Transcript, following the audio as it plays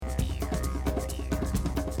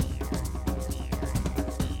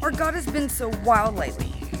Our God has been so wild lately.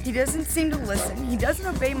 He doesn't seem to listen, he doesn't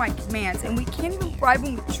obey my commands, and we can't even bribe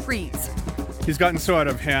him with treats. He's gotten so out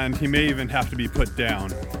of hand, he may even have to be put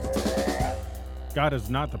down. God is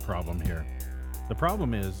not the problem here. The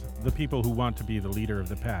problem is the people who want to be the leader of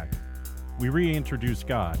the pack. We reintroduce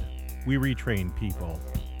God. We retrain people.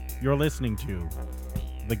 You're listening to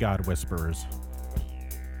The God Whisperers.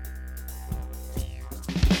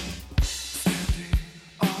 Standing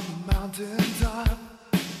on the mountain top,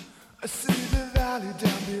 I see the valley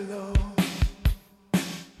down below.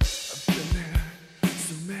 I've been there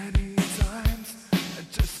so many times, I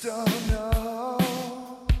just don't know.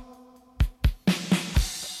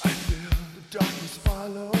 I feel the darkness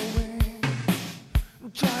following,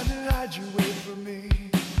 I'm trying to hide you away from me.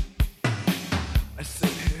 I sit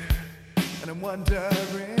here and I'm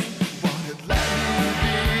wondering what it let me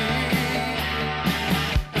be.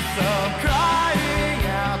 So I'm crying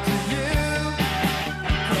out to you,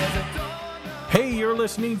 'cause I don't know. Hey, you're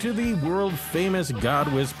listening to the world-famous God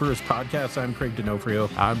Whisperers podcast. I'm Craig D'Onofrio.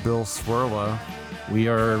 I'm Bill Swirla. We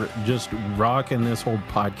are just rocking this whole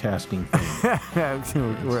podcasting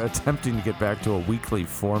thing. We're attempting to get back to a weekly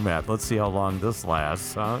format. Let's see how long this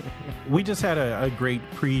lasts, huh? We just had a great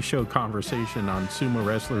pre-show conversation on sumo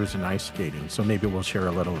wrestlers and ice skating, so maybe we'll share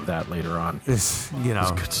a little of that later on. It's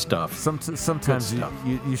good stuff. Sometimes Good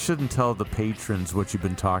you shouldn't tell the patrons what you've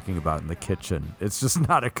been talking about in the kitchen. It's just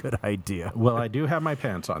not a good idea. Well, I do have my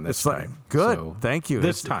pants on this time. Good. So Thank you.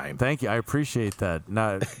 This time. Thank you. I appreciate that.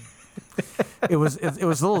 It was a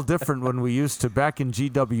little different when we used to, back in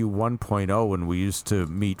GW 1.0, when we used to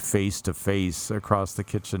meet face to face across the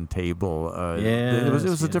kitchen table. It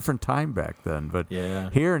was a different time back then. But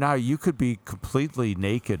here now, you could be completely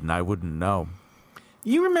naked and I wouldn't know.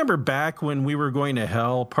 You remember back when we were going to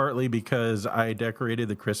hell, partly because I decorated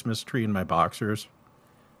the Christmas tree in my boxers?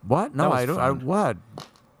 What? No, I don't. What?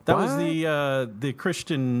 That was the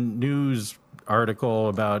Christian news article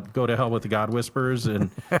about go to hell with the God Whisperers, and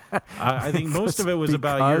I think most of it was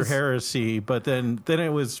about your heresy, but then it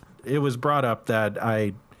was brought up that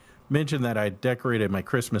I mentioned that I decorated my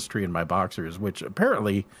Christmas tree in my boxers, which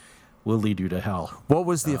apparently will lead you to hell. What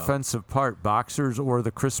was the offensive part, boxers or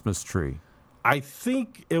the Christmas tree? I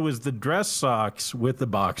think it was the dress socks with the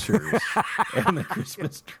boxers and the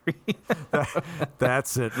Christmas tree.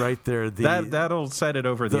 That's it right there. That'll set it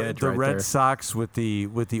over the edge. The right red there. socks with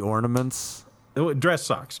the ornaments. Dress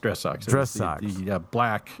socks. The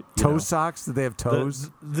black toe socks. Did they have toes?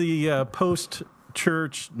 The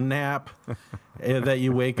post-church nap that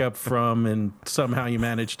you wake up from, and somehow you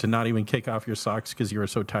manage to not even kick off your socks because you were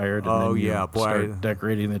so tired. And then start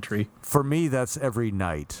decorating the tree. For me, that's every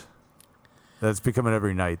night. That's become an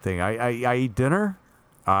every night thing. I eat dinner,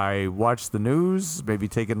 I watch the news, maybe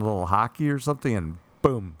taking a little hockey or something, and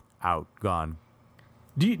boom, out, gone.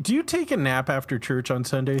 Do you take a nap after church on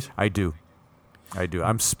Sundays? I do.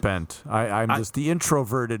 I'm spent. I'm just, the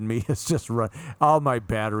introvert in me is just run. All my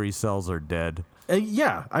battery cells are dead.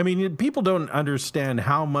 Yeah. I mean, people don't understand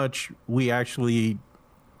how much we actually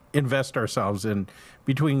invest ourselves in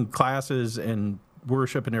between classes and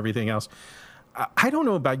worship and everything else. I don't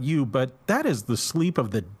know about you, but that is the sleep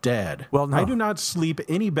of the dead. Well, no. I do not sleep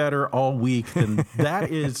any better all week than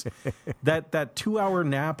that is that 2-hour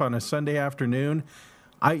nap on a Sunday afternoon.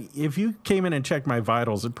 If you came in and checked my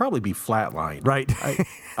vitals, it'd probably be flatline. Right.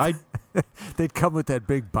 I They'd come with that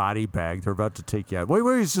big body bag. They're about to take you out.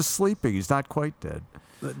 Wait, he's just sleeping. He's not quite dead.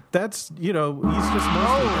 That's, he's just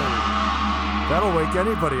mostly dead. That'll wake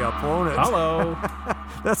anybody up, won't it? Hello.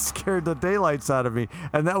 That scared the daylights out of me.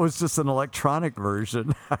 And that was just an electronic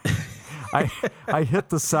version. I hit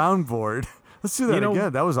the soundboard. Let's do that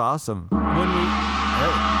again. That was awesome.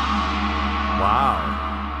 Wow.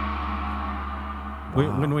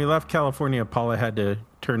 When we left California, Paula had to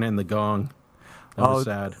turn in the gong. That was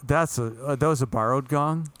sad. That was a borrowed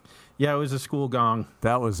gong? Yeah, it was a school gong.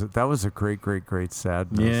 That was a great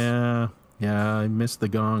sadness. Yeah, I missed the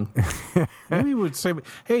gong. Maybe we would say,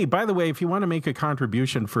 hey, by the way, if you want to make a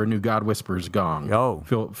contribution for a new God Whispers gong,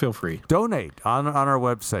 feel free. Donate on our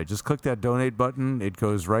website. Just click that donate button. It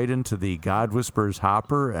goes right into the God Whispers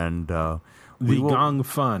hopper, and Gong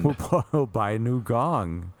Fund. We'll buy a new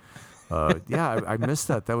gong. I missed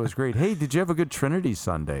that. That was great. Hey, did you have a good Trinity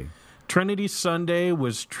Sunday? Trinity Sunday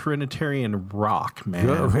was Trinitarian rock, man.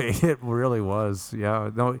 It really was. Yeah.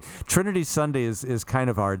 No, Trinity Sunday is kind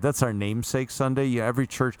of that's our namesake Sunday. Yeah, every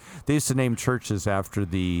church, they used to name churches after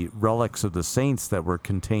the relics of the saints that were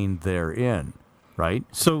contained therein, right?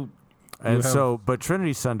 But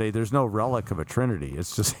Trinity Sunday, there's no relic of a Trinity.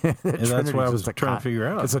 It's just that's what I was trying to figure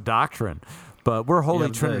out. It's a doctrine. But we're Holy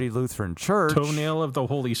have the Trinity Lutheran Church. Toenail of the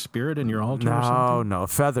Holy Spirit in your altar or something? No, a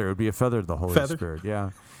feather. It would be a feather of the Holy Spirit,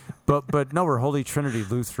 yeah. But no, we're Holy Trinity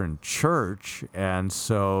Lutheran Church, and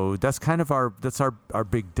so that's kind of our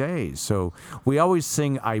big day. So we always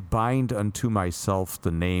sing "I bind unto myself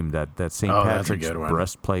the name," that St. Patrick's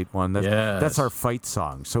breastplate one. That's our fight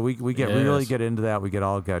song. So we really get into that. We get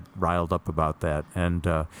riled up about that, and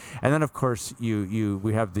then of course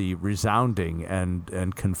we have the resounding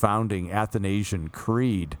and confounding Athanasian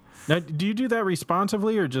Creed. Now, do you do that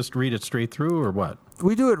responsively or just read it straight through or what?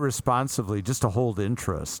 We do it responsively just to hold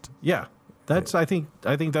interest. Yeah. I think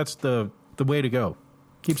that's the way to go.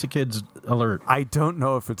 Keeps the kids alert. I don't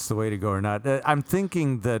know if it's the way to go or not. I'm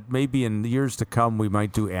thinking that maybe in the years to come we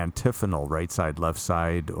might do antiphonal, right side, left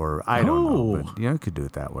side, or I don't know. But you could do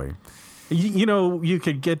it that way. You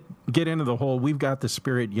could get into the whole, we've got the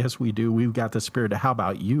Spirit, yes we do, we've got the Spirit, how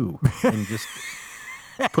about you? And just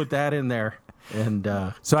put that in there. And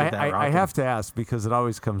so I have to ask, because it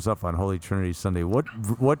always comes up on Holy Trinity Sunday,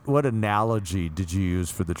 what analogy did you use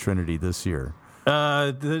for the Trinity this year?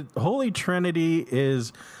 The Holy Trinity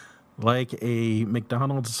is like a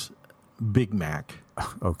McDonald's Big Mac.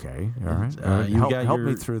 Okay, all right. Help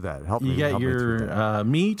me through that. You got your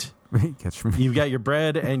meat. You've got your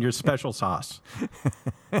bread and your special sauce.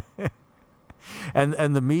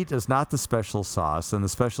 And the meat is not the special sauce, and the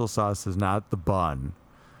special sauce is not the bun.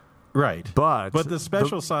 Right. But the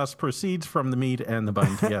special sauce proceeds from the meat and the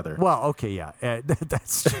bun together. Well, okay, yeah.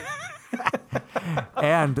 That's true.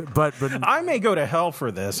 But I may go to hell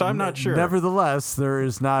for this. I'm not sure. Nevertheless, there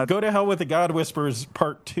is not... Go to Hell with the God Whispers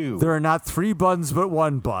Part 2. There are not 3 buns but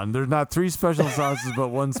 1 bun. There's not 3 special sauces but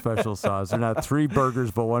 1 special sauce. There are not 3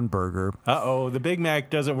 burgers but 1 burger. Uh-oh. The Big Mac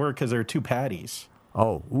doesn't work because there are 2 patties.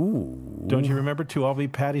 Oh, ooh. Don't you remember 2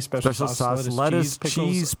 all-beef patties, special sauce, lettuce,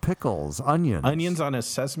 cheese, pickles, onions. Onions on a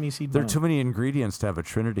sesame seed bun. There are too many ingredients to have a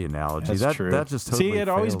Trinity analogy. That's true. That just totally it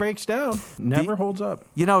always breaks down. Never holds up.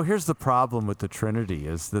 Here's the problem with the Trinity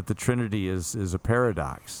is that the Trinity is a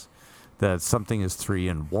paradox, that something is 3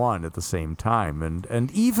 in 1 at the same time. And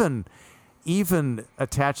even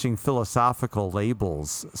attaching philosophical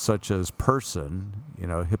labels such as person,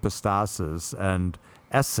 hypostasis, and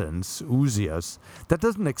essence, ousios, that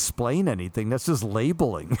doesn't explain anything. That's just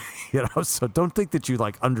labeling, So don't think that you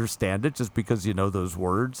understand it just because you know those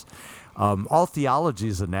words. All theology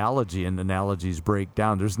is analogy, and analogies break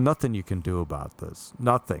down. There's nothing you can do about this.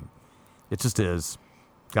 Nothing. It just is.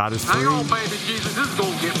 God is free. Hang on, baby Jesus, this is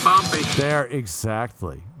gonna get bumpy. There,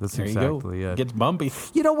 exactly. That's there exactly it. It gets bumpy.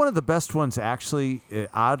 One of the best ones, actually,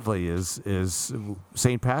 oddly, is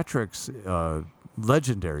St. Patrick's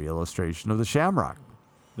legendary illustration of the shamrock.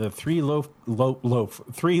 The 3-leaf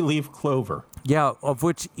clover. Yeah, of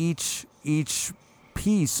which each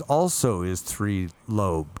piece also is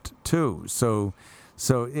 3-lobed too. So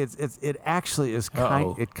it actually is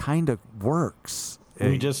it kind of works.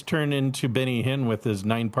 We just turned into Benny Hinn with his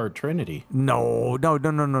 9-part Trinity. No.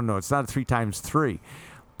 It's not 3 times 3,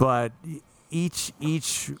 but each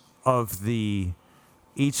of the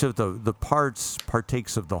parts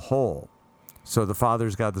partakes of the whole. So the Father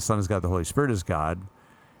is God, the Son is God, the Holy Spirit is God.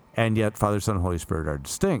 And yet, Father, Son, and Holy Spirit are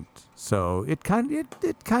distinct. So it kind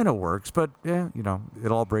of works, but it'll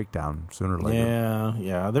all break down sooner or later.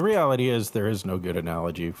 Yeah. The reality is there is no good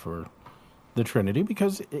analogy for the Trinity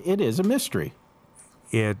because it is a mystery.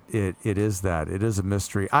 It is that. It is a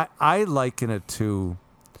mystery. I liken it to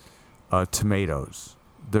tomatoes.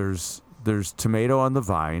 There's tomato on the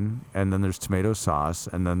vine, and then there's tomato sauce,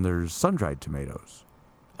 and then there's sun-dried tomatoes.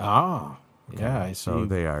 Ah. Yeah, I see. So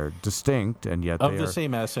they are distinct, and yet of the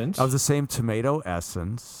same essence. Of the same tomato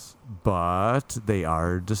essence, but they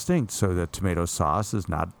are distinct. So that tomato sauce is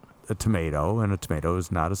not a tomato, and a tomato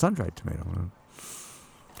is not a sun-dried tomato.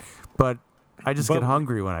 But I just get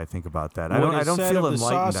hungry when I think about that. I don't feel enlightened. The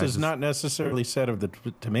sauce is not necessarily said of the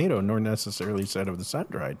tomato, nor necessarily said of the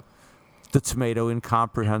sun-dried. The tomato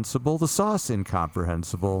incomprehensible, the sauce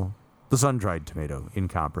incomprehensible, the sun-dried tomato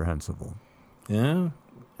incomprehensible. Yeah.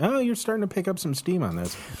 Oh, you're starting to pick up some steam on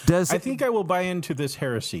this. I think I will buy into this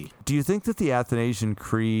heresy. Do you think that the Athanasian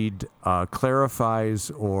Creed clarifies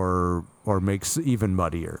or makes even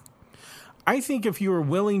muddier? I think if you are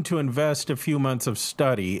willing to invest a few months of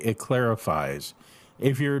study, it clarifies.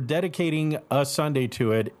 If you're dedicating a Sunday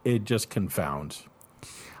to it, it just confounds.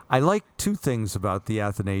 I like 2 things about the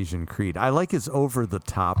Athanasian Creed. I like its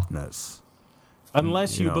over-the-topness.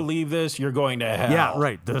 Unless you believe this, you're going to hell. Yeah,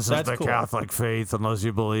 right. This is the Catholic faith. Unless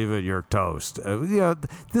you believe it, you're toast.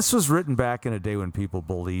 This was written back in a day when people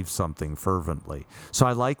believed something fervently. So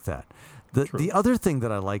I like that. The other thing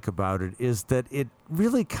that I like about it is that it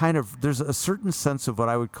really there's a certain sense of what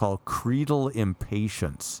I would call creedal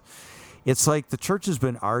impatience. It's like the church has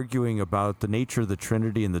been arguing about the nature of the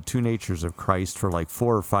Trinity and the two natures of Christ for like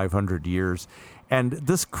 400 or 500 years. And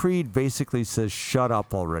this creed basically says, shut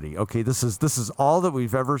up already. Okay, this is all that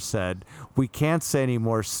we've ever said. We can't say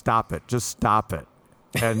anymore. Stop it. Just stop it.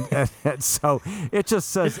 And so it just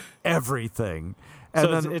says everything. And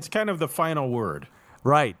so then, it's kind of the final word.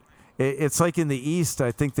 Right. It's like in the East,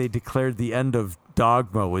 I think they declared the end of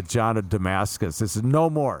dogma with John of Damascus. They said, no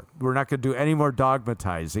more. We're not going to do any more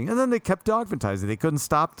dogmatizing. And then they kept dogmatizing. They couldn't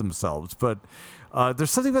stop themselves. But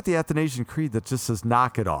there's something about the Athanasian Creed that just says,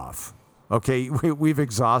 knock it off. Okay, we've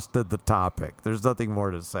exhausted the topic. There's nothing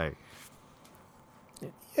more to say.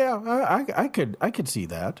 Yeah, I could see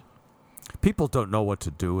that. People don't know what to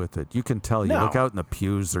do with it. You can tell. You look out in the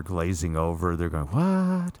pews, they're glazing over. They're going,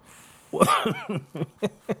 what?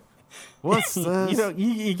 What's this?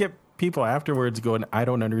 You get people afterwards going, I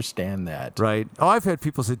don't understand that. Right. Oh, I've had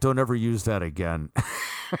people say, don't ever use that again.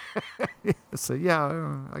 So,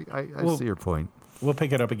 yeah, I see your point. We'll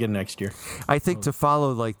pick it up again next year. I think to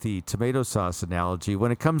follow like the tomato sauce analogy,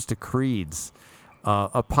 when it comes to creeds,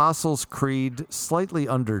 Apostles' Creed, slightly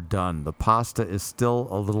underdone. The pasta is still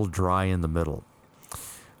a little dry in the middle.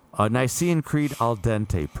 Nicene Creed, al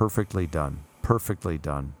dente, perfectly done. Perfectly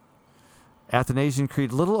done. Athanasian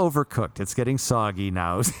Creed, a little overcooked. It's getting soggy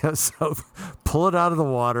now. So pull it out of the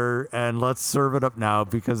water and let's serve it up now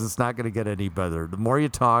because it's not going to get any better. The more you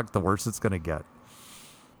talk, the worse it's going to get.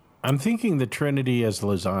 I'm thinking the Trinity as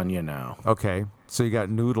lasagna now. Okay. So you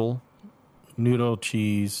got noodle,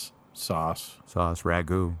 cheese, sauce,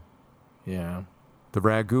 ragu. Yeah. The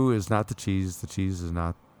ragu is not the cheese. The cheese is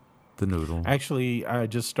not the noodle. Actually, I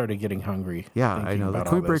just started getting hungry. Yeah, I know.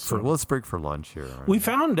 Can we break let's break for lunch here. Right? We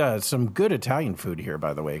found some good Italian food here,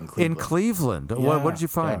 by the way, in Cleveland. In Cleveland? Yeah, what did you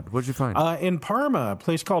find? Yeah. What did you find? In Parma, a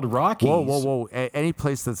place called Rockies. Whoa. Any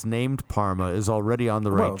place that's named Parma is already on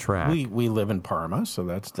the right track. We live in Parma, so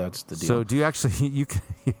that's the deal. So do you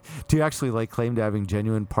actually like claim to having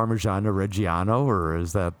genuine Parmigiano Reggiano, or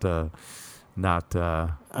is that not?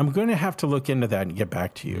 I'm going to have to look into that and get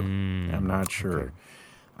back to you. I'm not sure. Okay.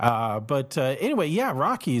 But anyway, yeah,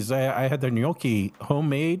 Rockies. I had their gnocchi,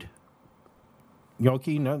 homemade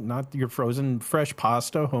gnocchi, not your frozen, fresh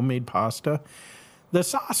pasta, homemade pasta. The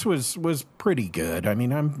sauce was pretty good. I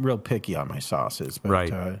mean, I'm real picky on my sauces, but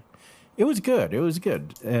right. It was good. It was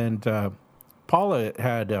good. And Paula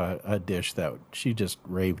had a dish that she just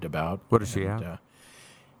raved about. What did she have?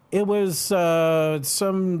 It was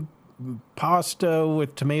some pasta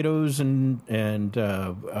with tomatoes and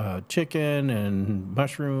chicken and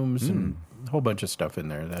mushrooms and a whole bunch of stuff in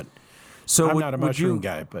there. I'm not a mushroom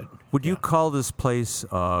guy, but would you call this place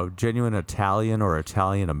genuine Italian or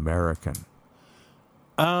Italian American?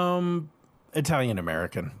 Italian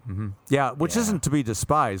American. Mm-hmm. Yeah, which isn't to be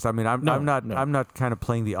despised. I mean, I'm not kind of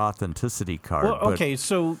playing the authenticity card. Well, okay,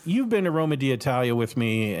 so you've been to Roma d'Italia with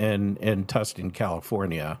me in Tustin,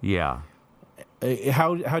 California. Yeah.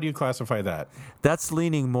 How do you classify that? That's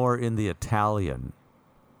leaning more in the Italian.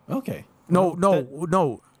 Okay.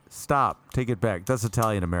 No. Stop. Take it back. That's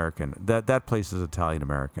Italian American. That place is Italian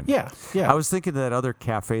American. Yeah. I was thinking of that other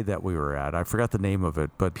cafe that we were at. I forgot the name of it,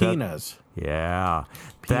 but Pina's. That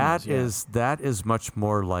is much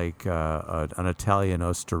more like an Italian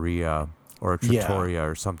osteria or a trattoria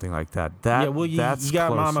or something like that. You got closer.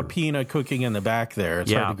 Mama Pina cooking in the back there.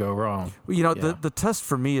 It's hard to go wrong. The test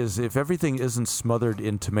for me is if everything isn't smothered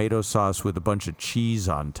in tomato sauce with a bunch of cheese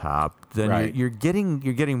on top, then you're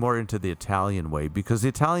getting more into the Italian way, because the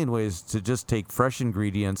Italian way is to just take fresh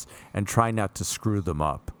ingredients and try not to screw them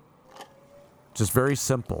up. Just very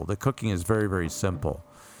simple. The cooking is very, very simple.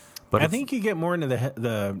 But I think you get more into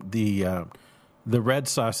the red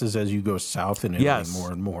sauces as you go south in Italy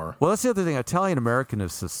more and more. Well, that's the other thing. Italian American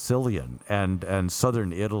is Sicilian and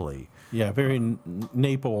southern Italy. Yeah, very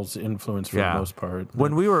Naples influence for the most part.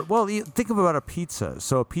 When we were, think about a pizza.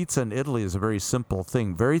 So a pizza in Italy is a very simple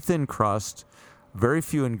thing. Very thin crust, very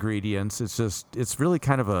few ingredients. It's really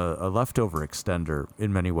kind of a leftover extender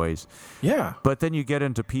in many ways. Yeah. But then you get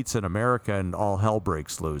into pizza in America and all hell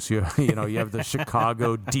breaks loose. You have the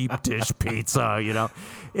Chicago deep dish pizza,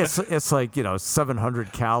 It's like,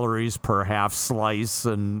 700 calories per half slice,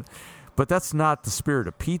 but that's not the spirit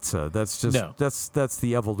of pizza. That's just that's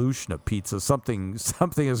the evolution of pizza. Something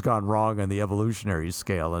has gone wrong on the evolutionary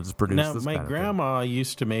scale and it's produced this kind of thing. My grandma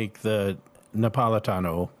used to make the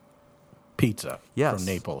Napolitano pizza from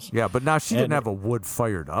Naples. Yeah, but now she didn't have a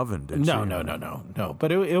wood-fired oven, did she? No.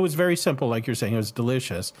 But it was very simple, like you're saying. It was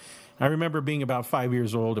delicious. I remember being about 5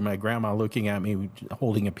 years old and my grandma looking at me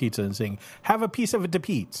holding a pizza and saying, "Have a piece of it to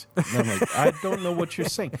Pete's." And I'm like, "I don't know what you're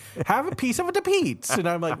saying." "Have a piece of it to Pete's." And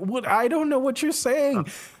I'm like, "What? I don't know what you're saying."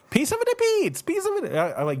 "Piece of it to Pete's. Piece of it."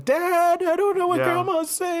 I'm like, "Dad, I don't know what Grandma's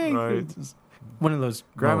saying." Right. It's one of those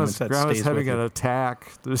Grandma's stays having with an you.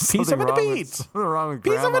 attack. There's Piece of something it to wrong with- Pete's. something wrong with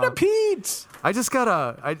Piece of it Grandma. to Pete's. I just got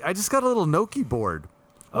a little gnocchi board.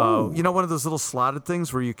 You know, one of those little slotted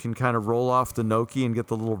things where you can kind of roll off the gnocchi and get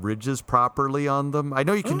the little ridges properly on them. I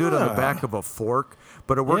know you can do it on the back of a fork,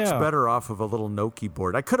 but it works better off of a little gnocchi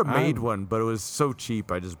board. I could have made one, but it was so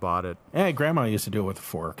cheap, I just bought it. Yeah, Grandma used to do it with a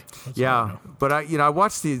fork. That's what I know. But I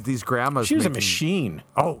watched these grandmas. She was making, a machine.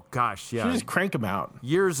 Oh gosh, yeah. She just crank them out.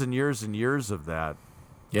 Years and years and years of that.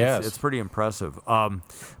 Yes. It's pretty impressive.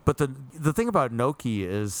 But the thing about gnocchi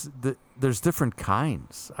is that there's different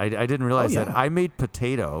kinds. I didn't realize that. I made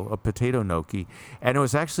a potato gnocchi, and it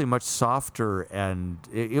was actually much softer, and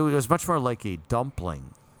it was much more like a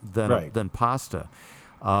dumpling than pasta.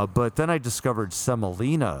 But then I discovered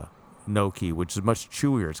semolina gnocchi, which is much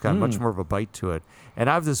chewier. It's got much more of a bite to it. And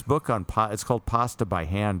I have this book on it's called Pasta by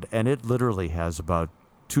Hand, and it literally has about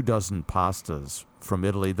 24 pastas from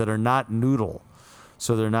Italy that are not noodle.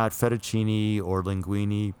 So they're not fettuccine or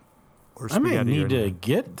linguine or spaghetti. I may need or to anything.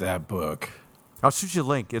 get that book. I'll shoot you a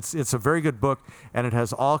link. It's a very good book, and it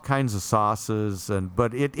has all kinds of sauces,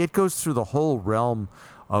 but it goes through the whole realm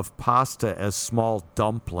of pasta as small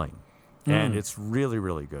dumpling, and it's really,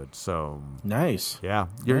 really good. So Nice. yeah,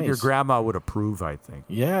 your grandma would approve, I think.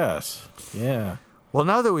 Yes. Yeah. Well,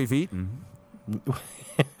 now that we've eaten,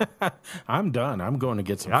 I'm done. I'm going to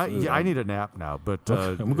get some food. I need a nap now. But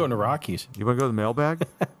I'm going to Rockies. you want to go to the mailbag?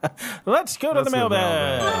 Let's go to the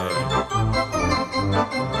mailbag.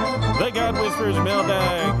 The God Whispers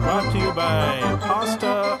mailbag, brought to you by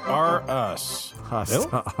Pasta R Us.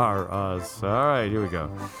 Pasta are us. All right, here we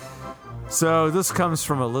go. So this comes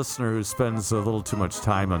from a listener who spends a little too much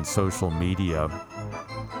time on social media.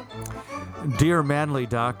 Dear manly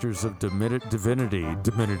doctors of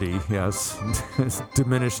divinity, yes,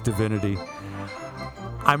 diminished divinity.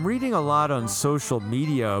 I'm reading a lot on social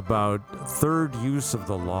media about third use of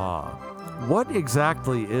the law. What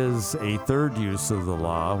exactly is a third use of the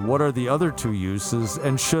law? What are the other two uses,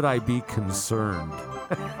 and should I be concerned?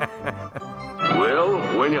 Well,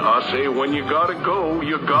 when you gotta go,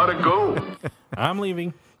 you gotta go. I'm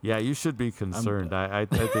leaving. Yeah, you should be concerned. I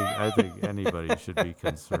think anybody should be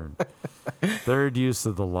concerned. Third use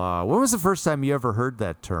of the law. When was the first time you ever heard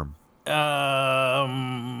that term?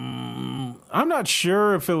 I'm not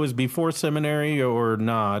sure if it was before seminary or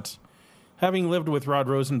not. Having lived with Rod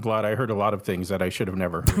Rosenblatt, I heard a lot of things that I should have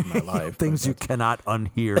never heard in my life. Things you cannot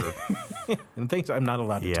unhear. And things I'm not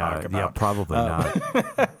allowed to talk about. Yeah, probably not.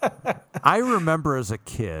 I remember as a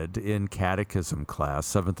kid in catechism class,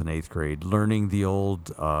 7th and 8th grade, learning the old,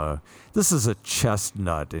 this is a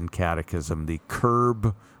chestnut in catechism, the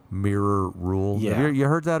curb mirror rule. Yeah. Have you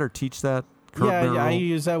heard that or teach that? Curb mirror I rule?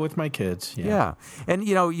 use that with my kids. Yeah, and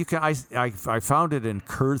you know you can. I found it in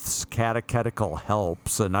Kurth's Catechetical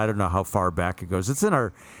Helps, and I don't know how far back it goes. It's in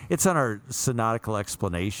our Synodical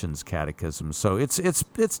Explanations Catechism, so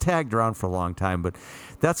it's tagged around for a long time. But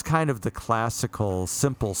that's kind of the classical,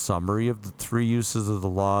 simple summary of the three uses of the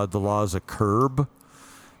law. The law is a curb,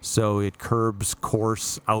 so it curbs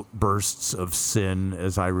coarse outbursts of sin,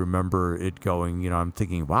 as I remember it going. You know, I'm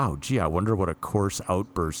thinking, wow, gee, I wonder what a coarse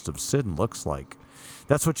outburst of sin looks like.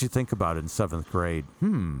 That's what you think about in 7th grade.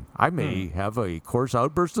 I may have a coarse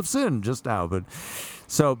outburst of sin just now, but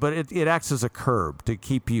it acts as a curb to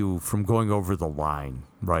keep you from going over the line,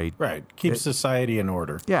 right? Right. Keeps society in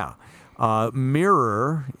order. Yeah.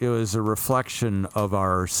 Mirror is a reflection of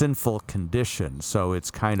our sinful condition. So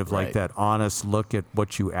it's kind of like that honest look at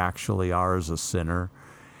what you actually are as a sinner.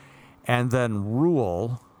 And then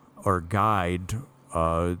rule or guide,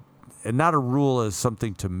 and not a rule as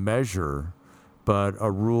something to measure, but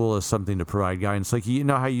a rule is something to provide guidance. Like, you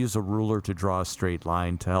know how you use a ruler to draw a straight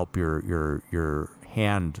line to help your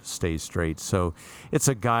hand stay straight. So it's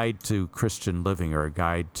a guide to Christian living, or a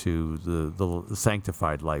guide to the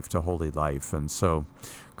sanctified life, to holy life. And so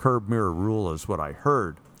curb, mirror, rule is what I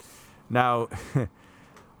heard. Now, then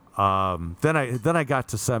I got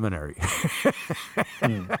to seminary.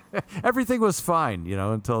 Everything was fine,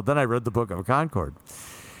 until then I read the Book of Concord.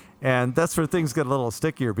 And that's where things get a little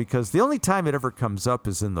stickier, because the only time it ever comes up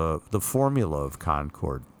is in the formula of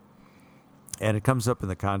Concord. And it comes up in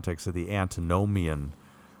the context of the antinomian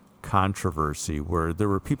controversy, where there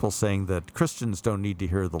were people saying that Christians don't need to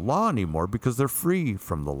hear the law anymore because they're free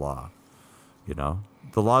from the law.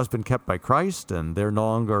 The law has been kept by Christ, and they're no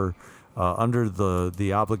longer under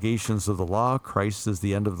the obligations of the law. Christ is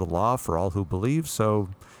the end of the law for all who believe. So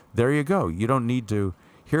there you go. You don't need to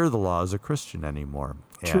hear the law as a Christian anymore.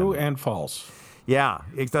 True and false. Yeah,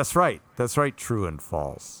 that's right. That's right, true and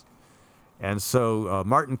false. And so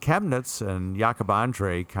Martin Chemnitz and Jakob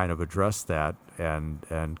Andre kind of addressed that and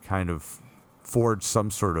kind of forged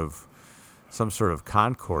some sort of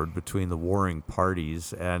concord between the warring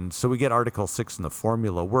parties. And so we get Article 6 in the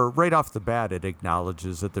formula, where right off the bat it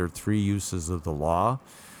acknowledges that there are three uses of the law.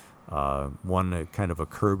 One, a kind of a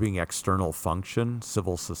curbing external function,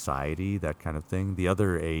 civil society, that kind of thing. The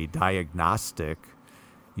other, a diagnostic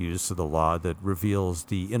use of the law that reveals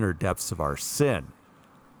the inner depths of our sin,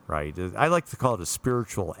 right? I like to call it a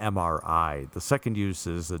spiritual MRI. The second use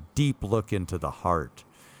is a deep look into the heart.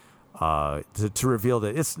 To reveal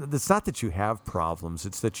that it's not that you have problems,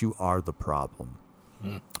 it's that you are the problem,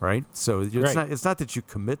 right? So it's not that you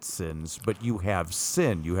commit sins, but you have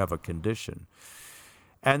sin, you have a condition.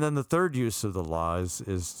 And then the third use of the law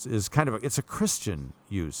is kind of it's a Christian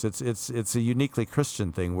use. It's a uniquely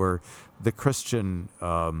Christian thing where the Christian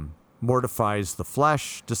mortifies the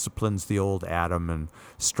flesh, disciplines the old Adam, and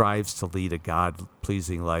strives to lead a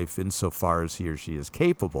God-pleasing life insofar as he or she is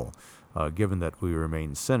capable. Given that we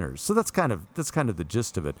remain sinners. So that's kind of the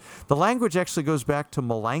gist of it. The language actually goes back to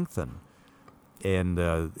Melanchthon in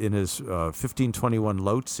his 1521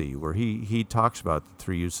 Lotzi, where he talks about the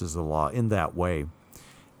three uses of the law in that way.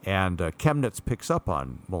 And Chemnitz picks up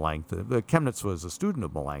on Melanchthon. Chemnitz was a student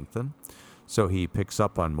of Melanchthon, so he picks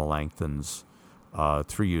up on Melanchthon's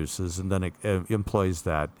three uses and then employs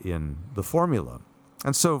that in the formula.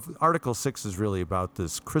 And so Article 6 is really about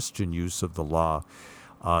this Christian use of the law.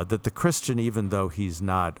 That the Christian, even though he's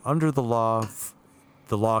not under the law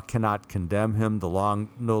cannot condemn him. The law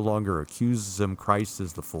no longer accuses him. Christ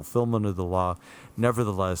is the fulfillment of the law.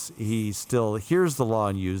 Nevertheless, he still hears the law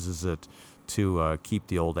and uses it to keep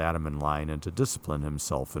the old Adam in line and to discipline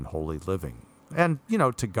himself in holy living. And,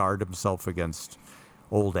 to guard himself against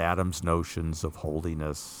old Adam's notions of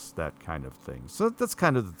holiness, that kind of thing. So that's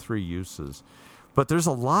kind of the three uses. But there's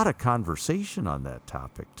a lot of conversation on that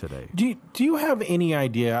topic today. Do you have any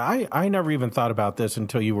idea? I never even thought about this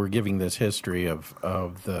until you were giving this history of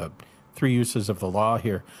the three uses of the law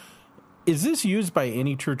here. Is this used by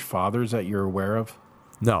any church fathers that you're aware of?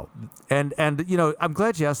 No. And I'm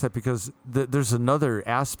glad you asked that because there's another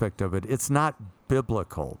aspect of it. It's not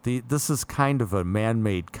biblical. This is kind of a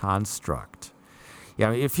man-made construct.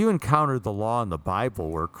 Yeah, if you encounter the law in the Bible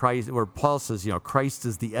where Paul says, Christ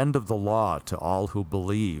is the end of the law to all who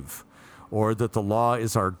believe, or that the law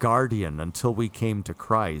is our guardian until we came to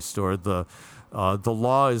Christ, or the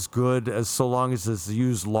law is good as so long as it's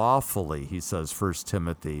used lawfully, he says, 1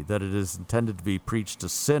 Timothy, that it is intended to be preached to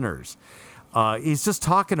sinners. He's just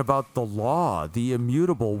talking about the law, the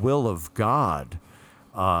immutable will of God.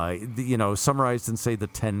 Summarized in, say, the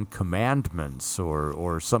 10 Commandments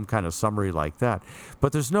or some kind of summary like that.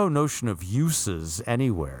 But there's no notion of uses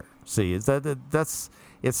anywhere. See,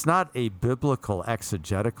 it's not a biblical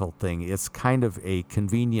exegetical thing. It's kind of a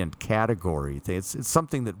convenient category thing. It's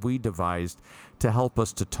something that we devised to help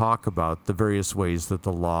us to talk about the various ways that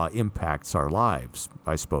the law impacts our lives,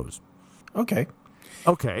 I suppose. Okay.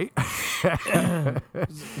 Now,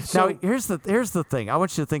 here's the thing. I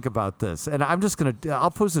want you to think about this, and I'll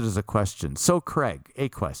pose it as a question. So, Craig, a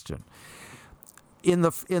question. In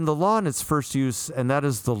the law in its first use, and that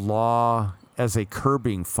is the law as a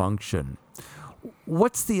curbing function,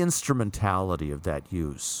 what's the instrumentality of that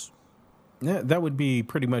use? Yeah, that would be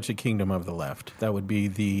pretty much a kingdom of the left. That would be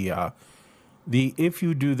the if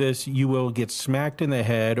you do this, you will get smacked in the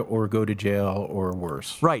head or go to jail or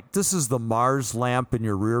worse. Right. This is the Mars lamp in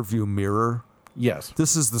your rearview mirror. Yes.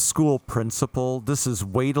 This is the school principal. This is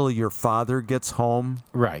wait till your father gets home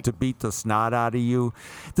to beat the snot out of you.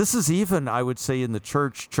 This is even, I would say, in the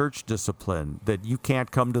church discipline, that you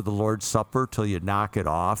can't come to the Lord's Supper till you knock it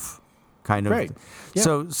off, kind of. Right. Yeah.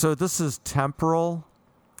 So this is temporal,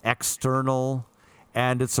 external,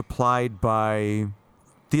 and it's applied by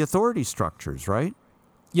the authority structures, right?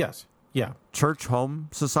 Yes. Yeah. Church, home,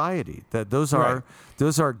 society. Those are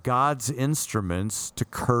God's instruments to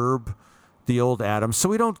curb the old Adam, so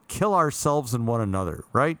we don't kill ourselves and one another,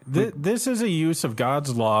 right? This is a use of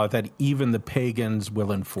God's law that even the pagans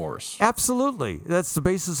will enforce. Absolutely. That's the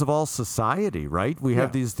basis of all society, right? We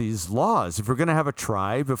have these laws. If we're going to have a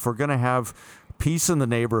tribe, if we're going to have peace in the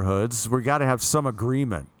neighborhoods, we got to have some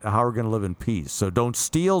agreement how we're going to live in peace. So don't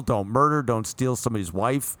steal, don't murder, don't steal somebody's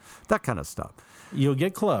wife, that kind of stuff. You'll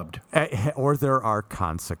get clubbed. Or there are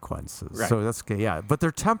consequences. Right. So that's, but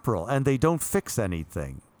they're temporal and they don't fix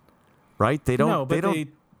anything. right? They don't. No, but they don't.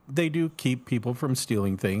 They do keep people from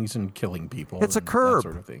stealing things and killing people. It's a and curb. that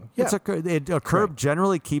sort of thing. Yeah. A curb Right.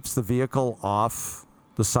 generally keeps the vehicle off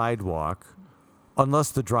the sidewalk,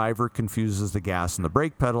 unless the driver confuses the gas and the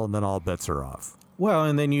brake pedal, and then all bets are off. Well,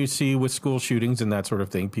 and then you see with school shootings and that sort of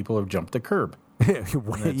thing, people have jumped the curb.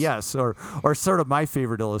 Yes, or sort of my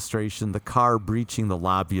favorite illustration, the car breaching the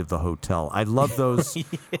lobby of the hotel. I love those.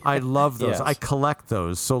 I love those. Yes. I collect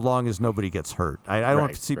those so long as nobody gets hurt. I don't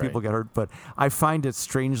want to see people get hurt, but I find it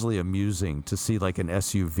strangely amusing to see like an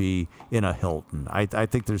SUV in a Hilton. I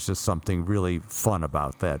think there's just something really fun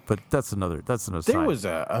about that. But that's an aside. There was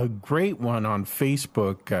a great one on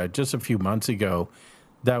Facebook just a few months ago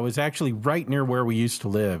that was actually right near where we used to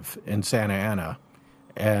live in Santa Ana.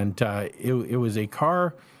 And it was a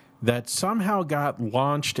car that somehow got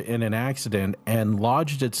launched in an accident and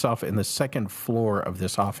lodged itself in the second floor of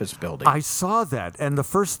this office building. I saw that, and the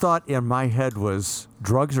first thought in my head was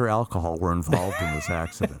drugs or alcohol were involved in this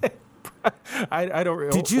accident. I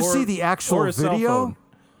don't. Did you see the actual video?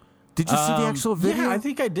 Did you see the actual video? Yeah, I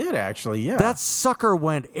think I did actually. Yeah, that sucker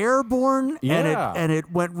went airborne, Yeah. and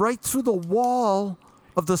it went right through the wall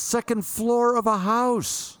of the second floor of a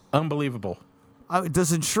house. Unbelievable.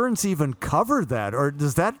 Does insurance even cover that, or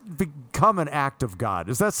does that become an act of God?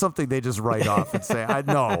 Is that something they just write off and say,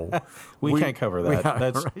 "No, we can't cover that"?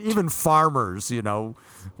 That's even farmers, we know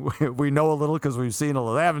a little because we've seen a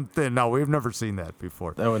little. They haven't. No, we've never seen that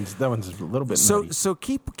before. That one's a little bit. So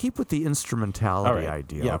keep with the instrumentality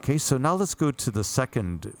idea. Yeah. Okay, so now let's go to the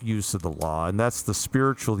second use of the law, and that's the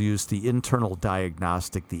spiritual use, the internal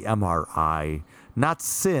diagnostic, the MRI, not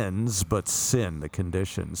sins, but sin, the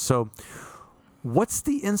condition. So. What's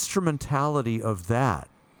the instrumentality of that?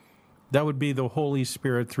 That would be the Holy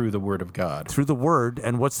Spirit through the Word of God. Through the Word,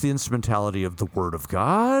 and what's the instrumentality of the Word of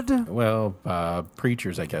God? Well,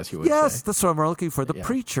 preachers, I guess you would say. Yes, that's what I'm looking for. The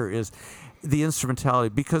preacher is the instrumentality,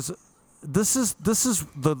 because this is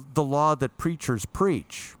the law that preachers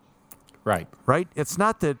preach. Right. Right? It's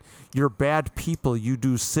not that you're bad people, you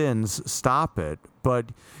do sins, stop it, but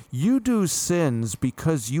you do sins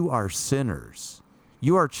because you are sinners.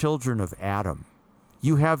 You are children of Adam.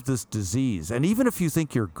 You have this disease, and even if you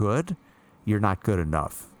think you're good, you're not good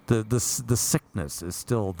enough. The sickness is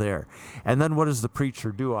still there. And then what does the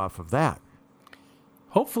preacher do off of that?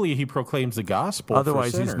 Hopefully, he proclaims the gospel.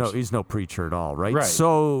 Otherwise, for sinners. he's no preacher at all, right? Right.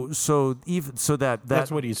 So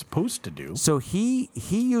that's what he's supposed to do. So he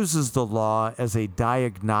uses the law as a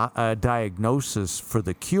diagnosis for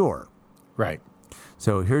the cure. Right.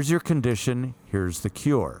 So here's your condition. Here's the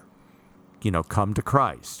cure. Come to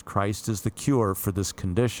Christ. Christ is the cure for this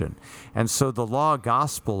condition. And so the law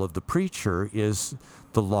gospel of the preacher is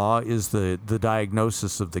the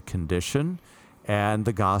diagnosis of the condition, and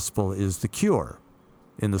the gospel is the cure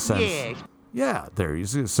in the sense. Yes. Yeah, there you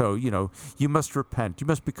go. So, you must repent. You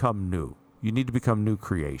must become new. You need to become new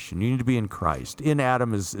creation. You need to be in Christ. In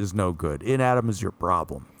Adam is no good. In Adam is your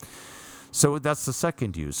problem. So that's the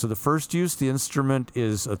second use. So the first use, the instrument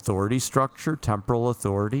is authority structure, temporal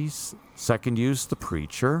authorities. Second use, the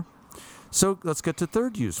preacher. So let's get to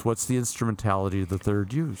third use. What's the instrumentality of the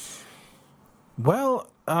third use? Well,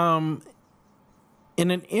 in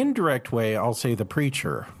an indirect way, I'll say the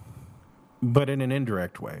preacher, but in an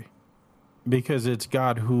indirect way, because it's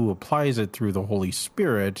God who applies it through the Holy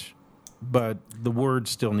Spirit, but the word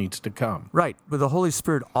still needs to come. Right. But the Holy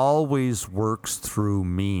Spirit always works through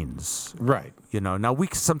means. Right. Now we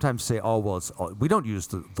sometimes say, we don't use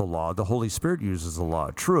the law. The Holy Spirit uses the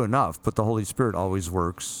law. True enough, but the Holy Spirit always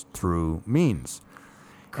works through means.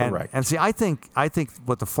 Correct. And see, I think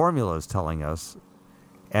what the formula is telling us,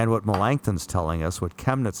 and what Melanchthon's telling us, what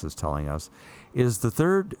Chemnitz is telling us, is the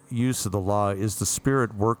third use of the law is the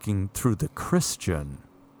Spirit working through the Christian.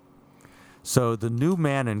 So the new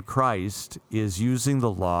man in Christ is using the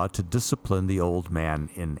law to discipline the old man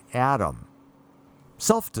in Adam.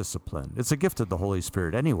 Self-discipline. It's a gift of the Holy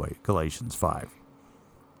Spirit anyway, Galatians 5.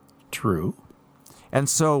 True. And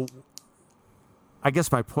so I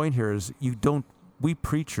guess my point here is we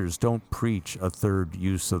preachers don't preach a third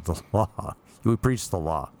use of the law. We preach the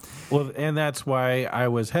law. Well, and that's why I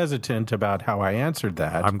was hesitant about how I answered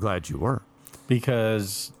that. I'm glad you were.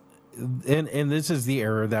 Because... And this is the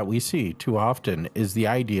error that we see too often, is the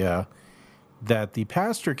idea that the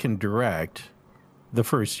pastor can direct the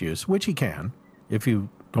first use, which he can. If you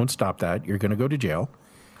don't stop that, you're going to go to jail.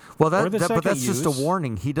 Well, but that's just a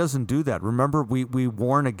warning. He doesn't do that. Remember, we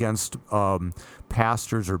warn against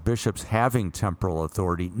pastors or bishops having temporal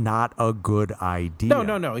authority. Not a good idea.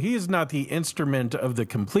 No. He is not the instrument of the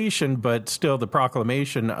completion, but still the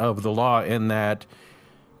proclamation of the law in that.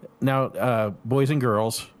 Now, boys and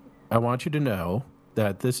girls, I want you to know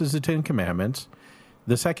that this is the 10 Commandments.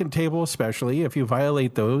 The second table especially, if you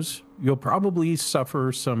violate those, you'll probably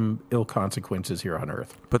suffer some ill consequences here on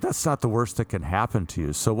earth. But that's not the worst that can happen to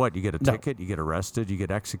you. So what? You get a ticket, you get arrested, you get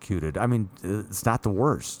executed. I mean, it's not the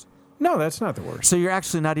worst. No, that's not the worst. So you're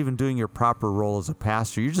actually not even doing your proper role as a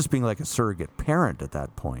pastor. You're just being like a surrogate parent at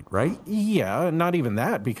that point, right? Yeah, not even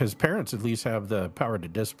that, because parents at least have the power to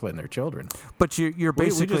discipline their children. But you're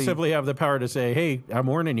basically... We just simply have the power to say, hey, I'm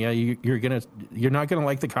warning you, you're not going to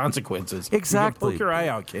like the consequences. Exactly. Poke your eye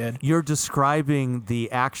out, kid. You're describing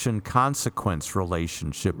the action-consequence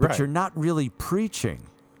relationship, but you're not really preaching.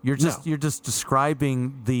 You're just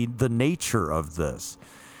describing the nature of this.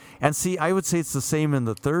 And see, I would say it's the same in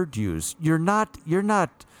the third use. You're not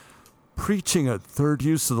preaching a third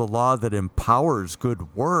use of the law that empowers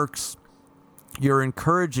good works. You're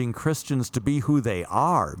encouraging Christians to be who they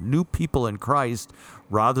are, new people in Christ,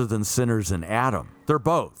 rather than sinners in Adam. They're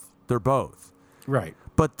both. Right.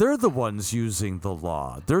 But they're the ones using the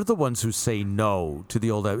law. They're the ones who say no to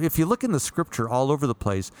the old Adam. If you look in the scripture all over the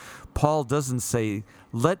place, Paul doesn't say,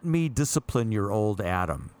 let me discipline your old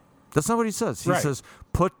Adam. That's not what he says. He says,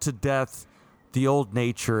 put to death the old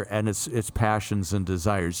nature and its passions and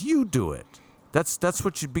desires. You do it. That's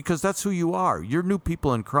what you, because that's who you are. You're new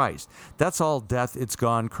people in Christ. That's all death. It's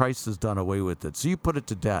gone. Christ has done away with it. So you put it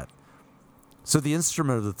to death. So the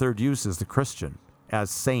instrument of the third use is the Christian as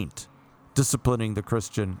saint, disciplining the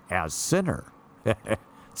Christian as sinner.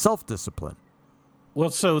 Self-discipline. Well,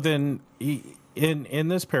 so then in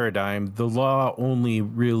this paradigm, the law only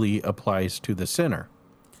really applies to the sinner.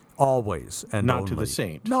 Always and not only. To the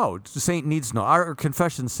saint. No, the saint needs no. Our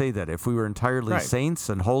confessions say that if we were entirely saints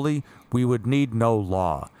and holy, we would need no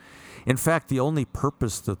law. In fact, the only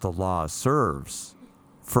purpose that the law serves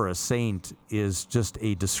for a saint is just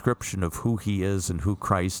a description of who he is and who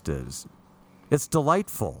Christ is. It's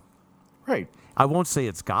delightful. Right. I won't say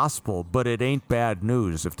it's gospel, but it ain't bad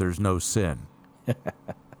news if there's no sin.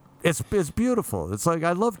 It's beautiful. It's like,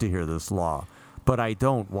 I love to hear this law, but I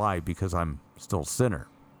don't. Why? Because I'm still sinner.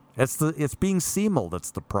 It's being seamled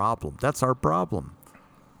that's the problem. That's our problem.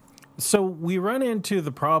 So we run into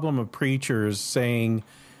the problem of preachers saying,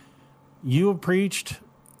 you have preached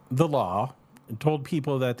the law and told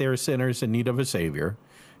people that they're sinners in need of a Savior.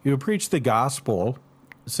 You have preached the gospel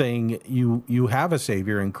saying you have a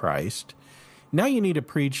Savior in Christ. Now you need to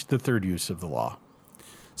preach the third use of the law.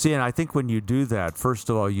 See, and I think when you do that, first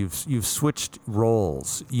of all, you've switched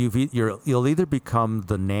roles. You'll either become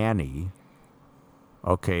the nanny.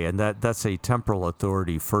 Okay, and that's a temporal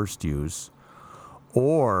authority first use,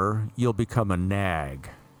 or you'll become a nag,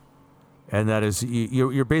 and that is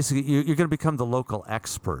you're basically you're going to become the local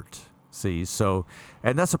expert. See, so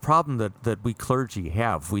and that's a problem that we clergy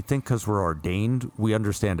have. We think because we're ordained, we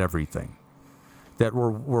understand everything, that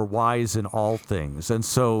we're wise in all things, and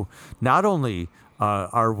so not only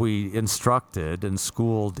are we instructed and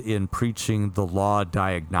schooled in preaching the law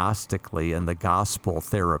diagnostically and the gospel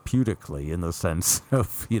therapeutically in the sense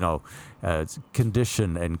of,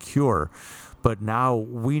 condition and cure, but now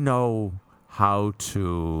we know how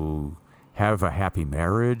to have a happy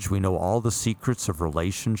marriage. We know all the secrets of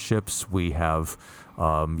relationships. We have,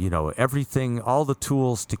 everything, all the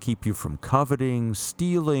tools to keep you from coveting,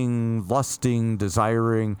 stealing, lusting,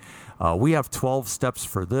 desiring. We have 12 steps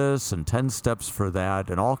for this and 10 steps for that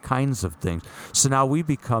and all kinds of things. So now we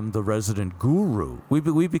become the resident guru.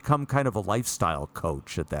 We become kind of a lifestyle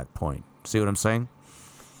coach at that point. See what I'm saying?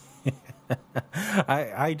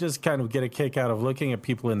 I just kind of get a kick out of looking at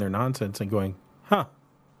people in their nonsense and going, huh.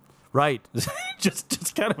 Right.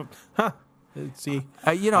 just kind of, huh. See,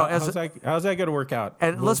 how's that going to work out?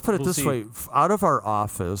 And let's put it this way: out of our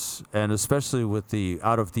office, and especially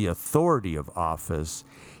out of the authority of office,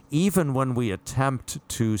 even when we attempt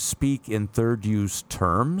to speak in third use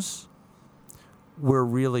terms, we're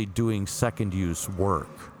really doing second use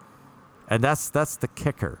work, and that's the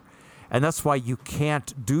kicker, and that's why you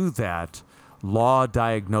can't do that. Law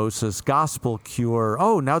diagnosis, gospel cure.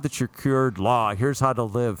 Oh, now that you're cured, law. Here's how to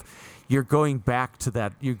live. You're going back to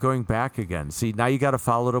that. You're going back again. See, now you got to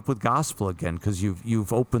follow it up with gospel again because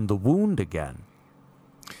you've opened the wound again.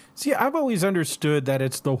 See, I've always understood that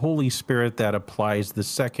it's the Holy Spirit that applies the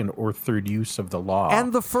second or third use of the law.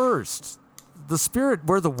 And the first. The Spirit,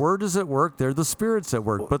 where the Word is at work, there the Spirit's at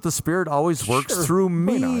work. But the Spirit always works through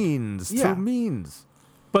means. Yeah. Through means.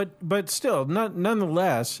 But still,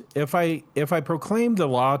 nonetheless, if I proclaim the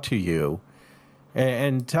law to you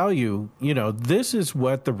and tell you, this is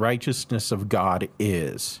what the righteousness of God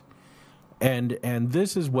is, and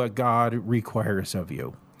this is what God requires of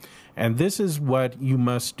you, and this is what you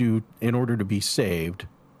must do in order to be saved,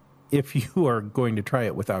 if you are going to try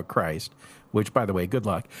it without Christ, which, by the way, good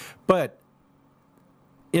luck. But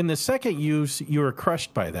in the second use, you are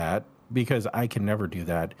crushed by that, because I can never do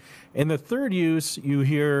that. In the third use, you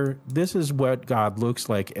hear, this is what God looks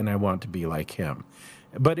like, and I want to be like him.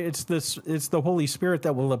 But it's the Holy Spirit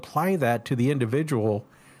that will apply that to the individual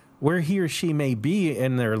where he or she may be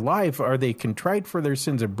in their life. Are they contrite for their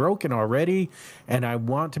sins and broken already, and I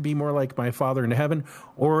want to be more like my Father in heaven?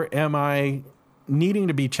 Or am I needing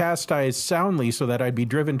to be chastised soundly so that I'd be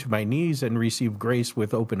driven to my knees and receive grace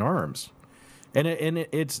with open arms? And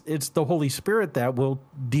it's the Holy Spirit that will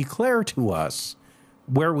declare to us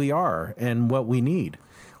where we are and what we need.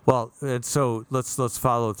 Well, and so let's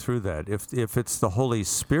follow through that. If it's the Holy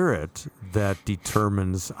Spirit that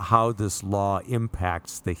determines how this law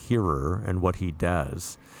impacts the hearer and what he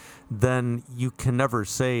does, then you can never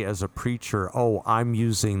say as a preacher, "Oh, I'm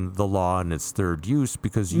using the law in its third use,"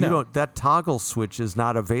 because you don't. That toggle switch is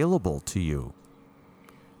not available to you.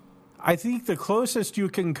 I think the closest you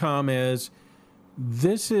can come is,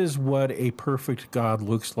 this is what a perfect God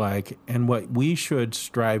looks like and what we should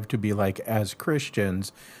strive to be like as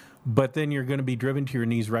Christians. But then you're going to be driven to your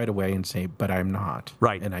knees right away and say, but I'm not.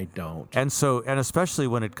 Right. And I don't. And especially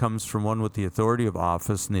when it comes from one with the authority of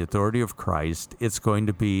office and the authority of Christ, it's going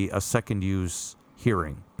to be a second use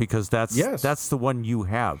hearing, because that's the one you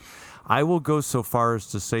have. I will go so far as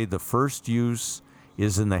to say the first use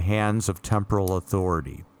is in the hands of temporal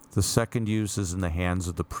authority. The second use is in the hands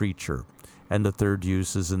of the preacher. And the third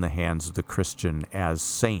use is in the hands of the Christian as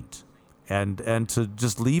saint. And to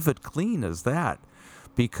just leave it clean as that.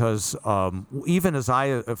 Because even as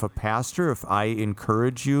if a pastor, if I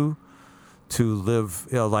encourage you to live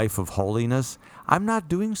a life of holiness, I'm not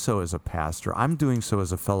doing so as a pastor. I'm doing so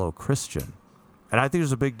as a fellow Christian. And I think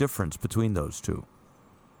there's a big difference between those two.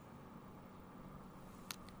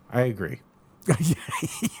 I agree.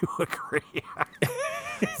 You agree.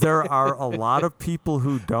 There are a lot of people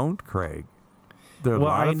who don't, Craig. There are a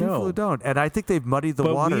lot of people who don't. And I think they've muddied the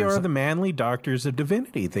waters. But we are the manly doctors of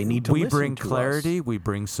divinity. They need to listen to us. We bring clarity, we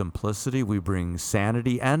bring simplicity, we bring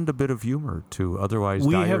sanity, and a bit of humor to otherwise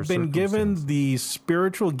dire circumstances. We have been given the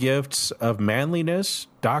spiritual gifts of manliness,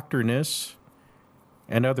 doctriness,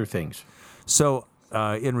 and other things. So,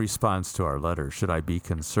 in response to our letter, should I be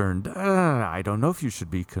concerned? I don't know if you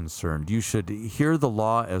should be concerned. You should hear the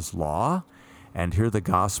law as law and hear the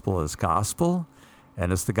gospel as gospel.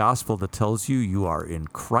 And it's the gospel that tells you you are in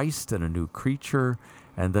Christ and a new creature,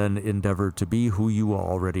 and then endeavor to be who you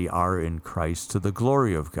already are in Christ to the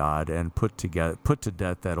glory of God, and put to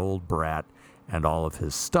death that old brat and all of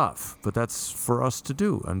his stuff. But that's for us to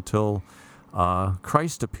do until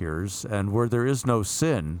Christ appears, and where there is no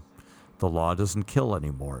sin, the law doesn't kill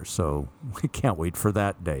anymore. So we can't wait for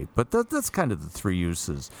that day. But that's kind of the three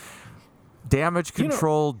uses: damage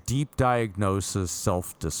control, deep diagnosis,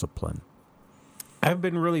 self-discipline. I've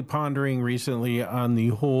been really pondering recently on the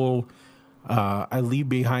whole, I leave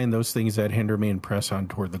behind those things that hinder me and press on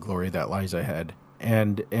toward the glory that lies ahead.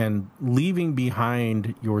 And leaving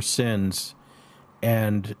behind your sins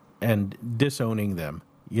and disowning them.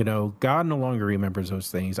 God no longer remembers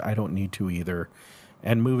those things. I don't need to either.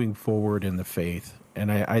 And moving forward in the faith.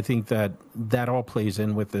 And I think that all plays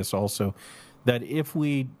in with this also, that if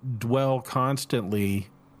we dwell constantly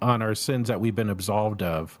on our sins that we've been absolved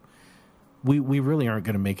of, we really aren't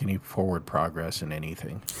going to make any forward progress in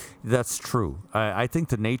anything. That's true. I think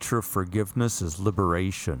the nature of forgiveness is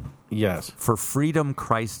liberation. Yes. For freedom,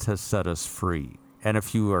 Christ has set us free. And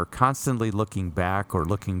if you are constantly looking back or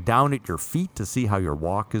looking down at your feet to see how your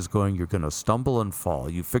walk is going, you're going to stumble and fall.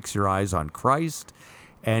 You fix your eyes on Christ,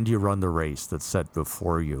 and you run the race that's set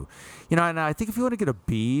before you. And I think if you want to get a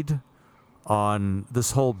bead on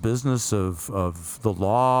this whole business of the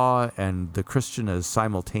law and the Christian as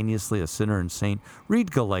simultaneously a sinner and saint,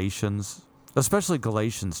 read Galatians, especially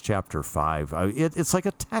Galatians chapter 5. It's like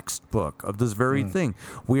a textbook of this very thing.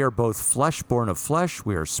 We are both flesh born of flesh.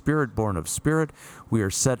 We are spirit born of spirit. We are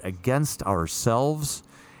set against ourselves.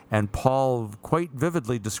 And Paul quite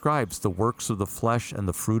vividly describes the works of the flesh and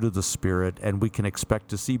the fruit of the Spirit, and we can expect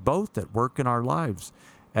to see both at work in our lives.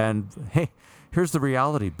 And hey, here's the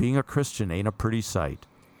reality. Being a Christian ain't a pretty sight.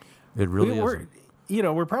 It really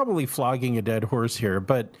isn't. We're probably flogging a dead horse here,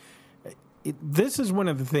 but this is one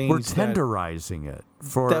of the things we're tenderizing it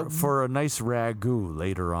for a nice ragu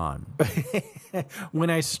later on. When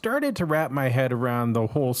I started to wrap my head around the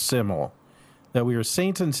whole simile, that we are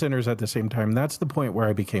saints and sinners at the same time, that's the point where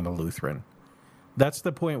I became a Lutheran. That's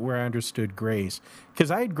the point where I understood grace. Because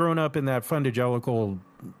I had grown up in that fundagelical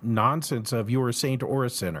nonsense of you were a saint or a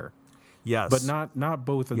sinner. Yes. But not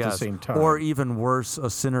both at the same time. Or even worse, a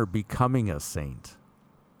sinner becoming a saint,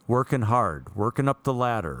 working hard, working up the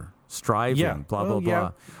ladder, striving, blah, blah,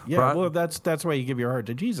 blah. Yeah, well, that's why you give your heart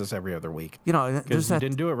to Jesus every other week. You know, because you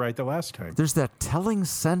didn't do it right the last time. There's that telling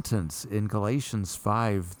sentence in Galatians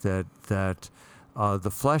 5 that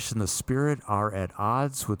the flesh and the spirit are at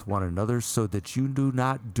odds with one another, so that you do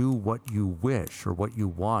not do what you wish or what you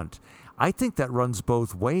want. I think that runs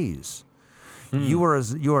both ways. You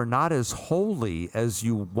are not as holy as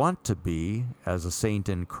you want to be as a saint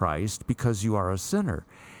in Christ because you are a sinner.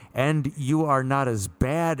 And you are not as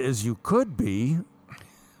bad as you could be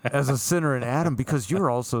as a sinner in Adam because you're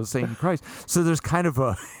also a saint in Christ. So there's kind of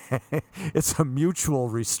it's a mutual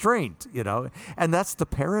restraint, you know. And that's the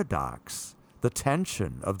paradox, the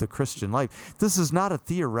tension of the Christian life. This is not a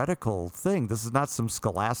theoretical thing. This is not some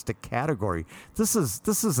scholastic category. This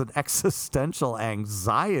is an existential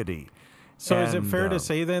anxiety. So is it fair to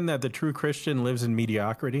say then that the true Christian lives in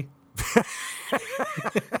mediocrity?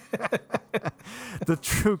 The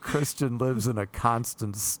true Christian lives in a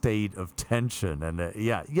constant state of tension. And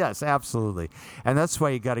yes, absolutely. And that's why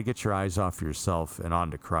you got to get your eyes off yourself and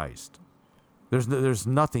onto Christ. There's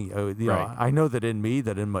nothing, know, I know that in me,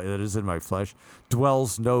 that is in my flesh,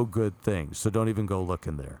 dwells no good thing. So don't even go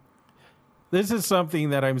looking there. This is something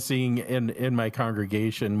that I'm seeing in my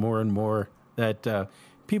congregation more and more, that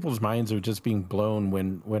people's minds are just being blown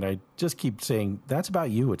when I just keep saying, that's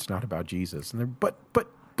about you, it's not about Jesus. And they're, but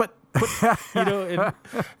you know,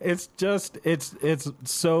 it's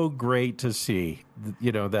so great to see,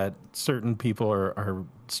 you know, that certain people are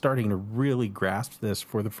starting to really grasp this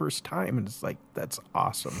for the first time, and it's like, that's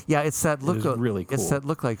awesome. Yeah, it's that look. Really cool. It's that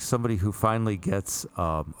look like somebody who finally gets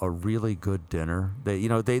a really good dinner.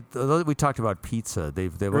 We talked about pizza.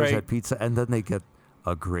 They've always had pizza, and then they get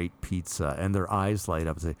a great pizza, and their eyes light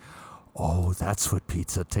up and say, oh, that's what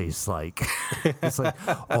pizza tastes like. It's like,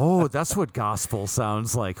 oh, that's what gospel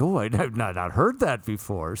sounds like. Oh, I've not heard that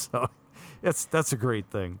before. So that's a great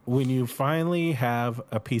thing. When you finally have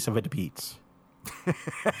a piece of it pizza.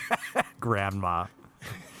 Grandma.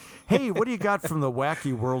 Hey, what do you got from the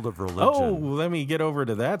wacky world of religion? Oh, let me get over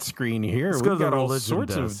to that screen here. We've got all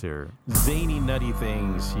sorts of zany, nutty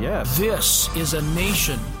things. Yes. This is a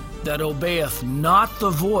nation that obeyeth not the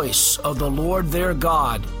voice of the Lord their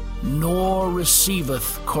God, nor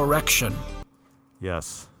receiveth correction.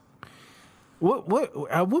 Yes. What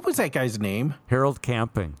was that guy's name? Harold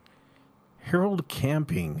Camping. Harold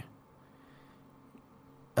Camping.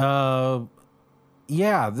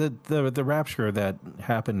 Yeah, the rapture that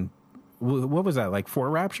happened. What was that, like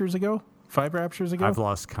 4 raptures ago? 5 raptures ago? I've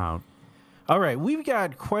lost count. All right, we've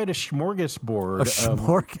got quite a smorgasbord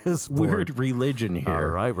of weird religion here. All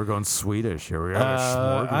right, we're going Swedish here. We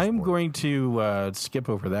got I'm going to skip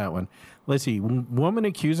over that one. Let's see. Woman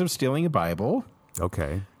accused of stealing a Bible.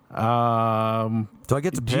 Okay. Do I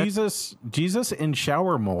get to pick? Jesus in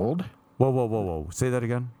shower mold. Whoa. Say that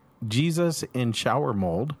again. Jesus in shower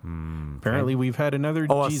mold. Apparently, we've had another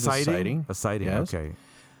Jesus sighting. A sighting, yes. Okay.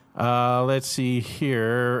 Let's see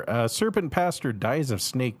here. Serpent pastor dies of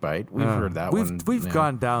snake bite. We've heard that one. We've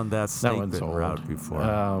gone down that snake bit route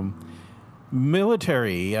before.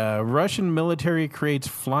 Military. Russian military creates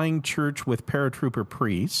flying church with paratrooper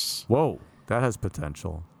priests. Whoa, that has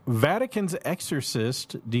potential. Vatican's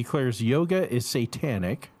exorcist declares yoga is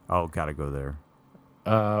satanic. Oh, gotta go there.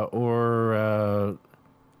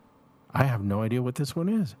 I have no idea what this one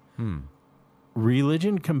is.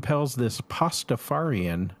 Religion compels this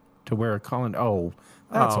Pastafarian to wear a collar. Oh,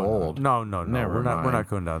 that's old. No. We're not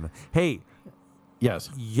going down there. Hey, yes,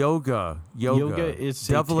 yoga is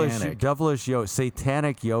satanic. Devilish yoga,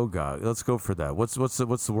 satanic yoga. Let's go for that. What's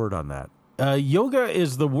the word on that? Yoga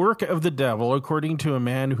is the work of the devil, according to a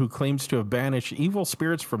man who claims to have banished evil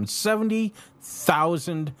spirits from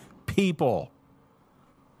 70,000 people.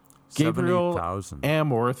 Gabriel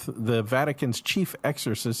Amorth, the Vatican's chief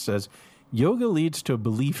exorcist, says yoga leads to a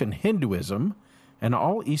belief in Hinduism, and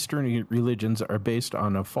all Eastern religions are based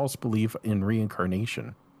on a false belief in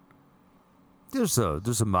reincarnation. There's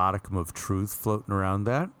a modicum of truth floating around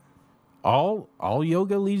that. All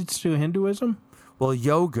yoga leads to Hinduism? Well,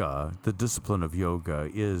 yoga, the discipline of yoga,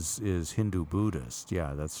 is Hindu Buddhist.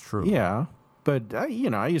 Yeah, that's true. Yeah. But, I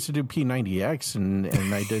used to do P90X, and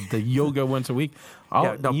I did the yoga once a week.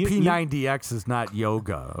 P90X is not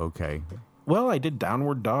yoga, okay? Well, I did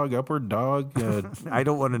downward dog, upward dog. I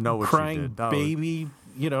don't want to know what crying you did. No. Baby,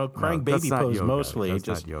 crying baby pose yoga. mostly. That's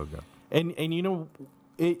not yoga. And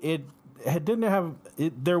it didn't have...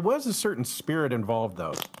 there was a certain spirit involved,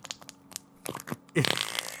 though.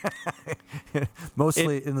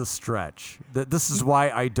 Mostly in the stretch. This is why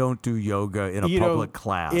I don't do yoga in a public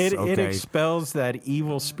class. It expels that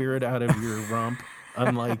evil spirit out of your rump.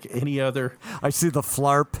 unlike any other. I see the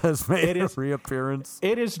flarp has made a reappearance.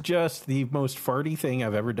 It is just the most farty thing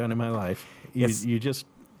I've ever done in my life. You just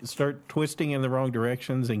start twisting in the wrong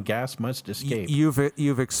directions and gas must escape.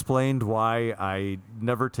 You've explained why I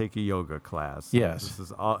never take a yoga class. Yes. This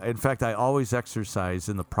is in fact, I always exercise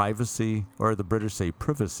in the privacy, or the British say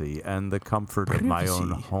privacy, and the comfort of my own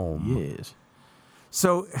home. Yes.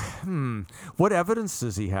 So, what evidence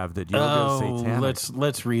does he have that yoga is satanic?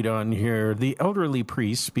 Let's read on here. The elderly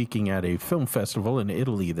priest speaking at a film festival in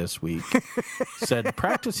Italy this week said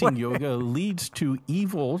practicing yoga leads to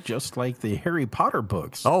evil, just like the Harry Potter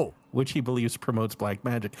books. Which he believes promotes black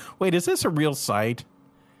magic. Wait, is this a real site?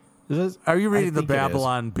 Are you reading the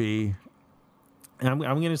Babylon Bee? I'm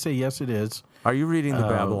going to say yes, it is. Are you reading the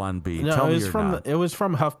Babylon Bee? No, Tell me it was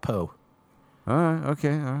from HuffPo. All right,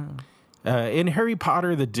 okay, all right. In Harry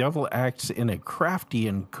Potter, the devil acts in a crafty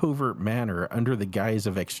and covert manner under the guise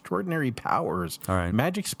of extraordinary powers,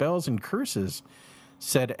 magic spells, and curses,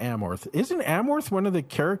 said Amorth. Isn't Amorth one of the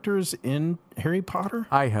characters in Harry Potter?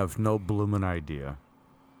 I have no bloomin' idea.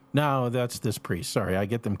 No, that's this priest. Sorry, I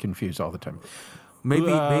get them confused all the time.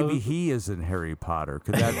 Maybe he is in Harry Potter.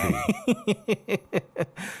 Could that be?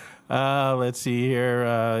 Let's see here.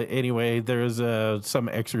 Anyway, there's some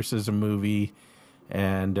exorcism movie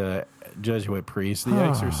and Jesuit priest, the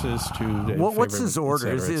exorcist. What's his order?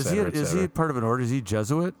 Is he part of an order? Is he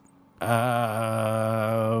Jesuit?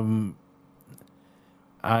 I'm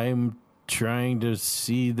trying to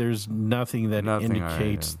see. There's nothing that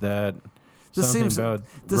indicates that. This seems about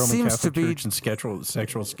Roman Catholic Church and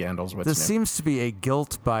sexual scandals. This seems to be a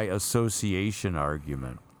guilt by association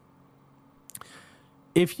argument.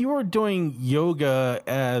 If you are doing yoga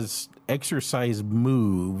as exercise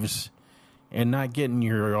moves and not getting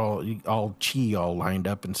your all chi all lined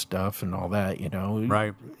up and stuff and all that,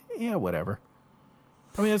 right? Yeah, whatever.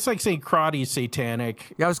 I mean, it's like saying karate is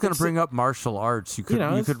satanic. Yeah, I was going to bring up martial arts. You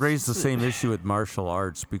could raise the same issue with martial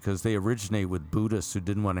arts because they originate with Buddhists who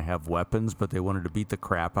didn't want to have weapons, but they wanted to beat the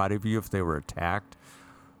crap out of you if they were attacked.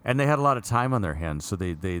 And they had a lot of time on their hands, so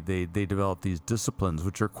they developed these disciplines,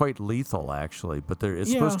 which are quite lethal, actually. But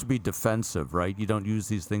it's supposed to be defensive, right? You don't use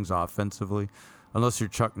these things offensively, unless you're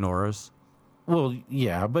Chuck Norris. Well,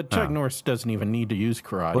 yeah, but Chuck Norris doesn't even need to use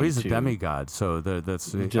karate. Well, he's a demigod, so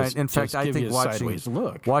that's... in fact, I think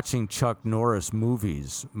watching Chuck Norris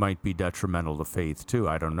movies might be detrimental to faith, too.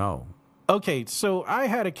 I don't know. Okay, so I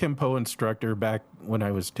had a Kenpo instructor back when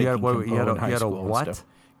I was taking Kenpo in high school. You had a what? And stuff.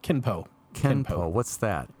 Kenpo. Kenpo. What's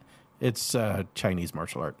that? It's Chinese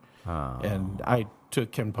martial art. And I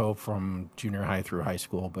took Kenpo from junior high through high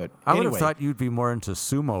school. But I would have thought you'd be more into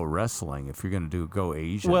sumo wrestling if you're going to go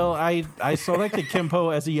Asian. Well, I selected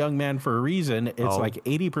Kenpo as a young man for a reason. It's like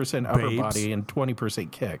 80% upper body and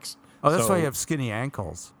 20% kicks. Oh, that's why you have skinny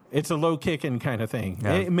ankles. It's a low kicking kind of thing.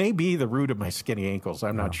 Yeah. It may be the root of my skinny ankles.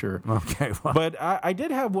 I'm not sure. Okay. Well. But I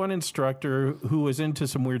did have one instructor who was into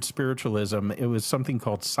some weird spiritualism. It was something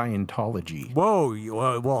called Scientology.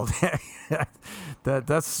 Whoa. Well,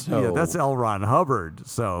 that's L. Ron Hubbard.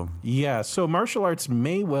 So yeah. So martial arts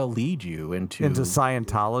may well lead you into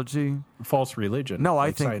Scientology, false religion. No,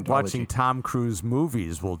 I think watching Tom Cruise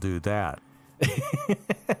movies will do that.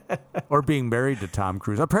 Or being married to Tom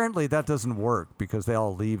Cruise. Apparently that doesn't work because they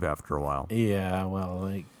all leave after a while. Yeah,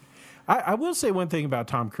 well, I will say one thing about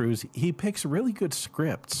Tom Cruise. He picks really good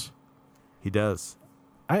scripts. He does.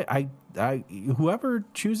 I whoever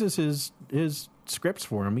chooses his scripts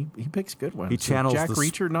for him, he picks good ones. He channels Jack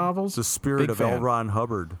Reacher novels. The spirit of L. Ron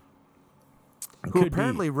Hubbard, who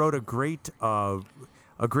apparently wrote a great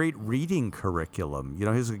reading curriculum.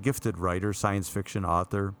 He's a gifted writer, science fiction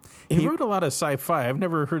author. He wrote a lot of sci-fi. I've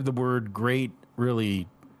never heard the word great really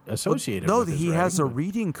associated with his writing. Has a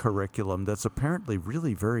reading curriculum that's apparently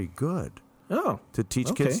really very good. Oh. To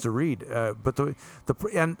teach kids to read. But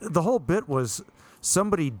the whole bit was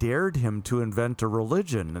somebody dared him to invent a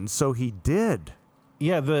religion, and so he did.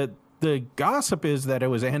 Yeah, the gossip is that it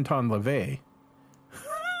was Anton LaVey.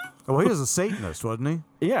 Well, he was a Satanist, wasn't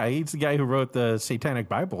he? Yeah, he's the guy who wrote the Satanic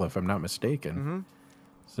Bible, if I'm not mistaken. Mm-hmm.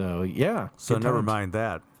 So, yeah. So never mind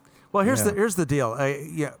that. Well, here's the deal.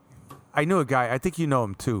 I knew a guy, I think you know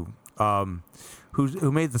him too,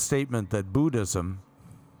 who made the statement that Buddhism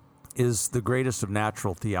is the greatest of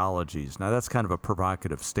natural theologies. Now, that's kind of a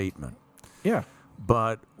provocative statement. Yeah.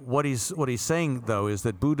 But what he's saying, though, is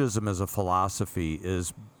that Buddhism as a philosophy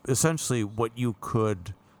is essentially what you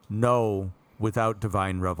could know without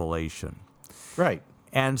divine revelation. Right.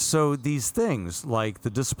 And so these things, like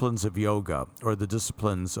the disciplines of yoga or the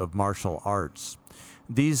disciplines of martial arts,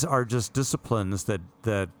 these are just disciplines that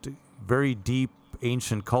very deep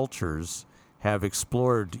ancient cultures have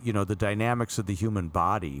explored, the dynamics of the human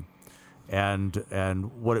body and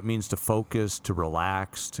what it means to focus, to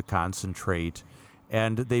relax, to concentrate.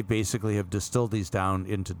 And they basically have distilled these down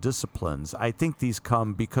into disciplines. I think these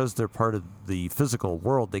come, because they're part of the physical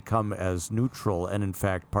world, they come as neutral and, in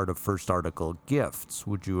fact, part of first article gifts.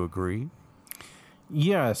 Would you agree?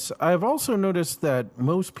 Yes. I've also noticed that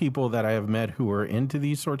most people that I have met who are into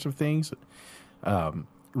these sorts of things,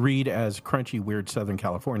 read as crunchy, weird Southern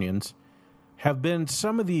Californians, have been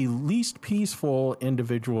some of the least peaceful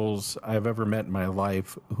individuals I've ever met in my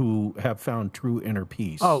life who have found true inner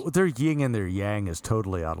peace. Oh, their yin and their yang is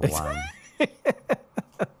totally out of line.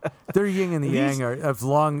 Their yin and the yang have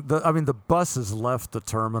long. The bus has left the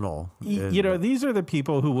terminal. These are the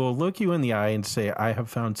people who will look you in the eye and say, "I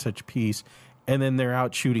have found such peace," and then they're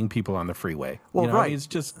out shooting people on the freeway. Well, right, it's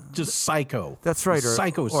just psycho. That's right,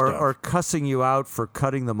 psycho stuff, or cussing you out for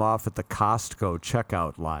cutting them off at the Costco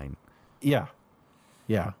checkout line. Yeah.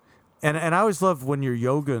 And I always love when your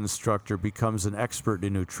yoga instructor becomes an expert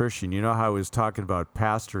in nutrition. You know how I was talking about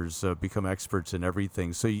pastors become experts in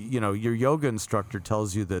everything. So, your yoga instructor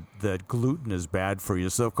tells you that gluten is bad for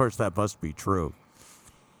you. So, of course, that must be true.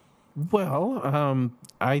 Well,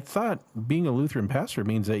 I thought being a Lutheran pastor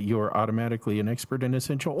means that you're automatically an expert in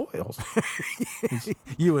essential oils.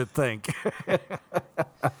 You would think.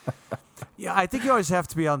 Yeah, I think you always have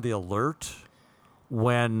to be on the alert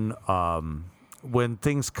when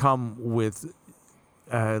things come with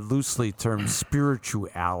loosely termed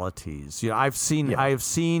spiritualities. I have seen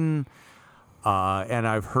and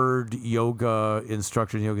I've heard yoga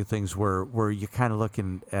instructors, yoga things where you kind of look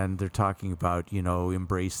and they're talking about,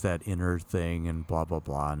 embrace that inner thing and blah, blah,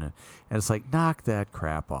 blah. And it's like, knock that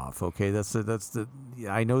crap off. Okay.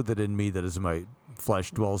 I know that in me that is my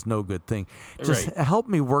flesh dwells no good thing. Just help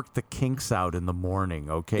me work the kinks out in the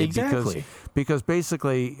morning. Okay. Exactly. Because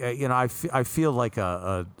basically, I feel like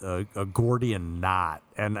a Gordian knot,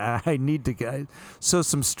 and I need to get, so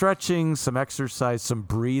some stretching, some exercise, some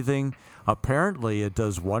breathing. Apparently, it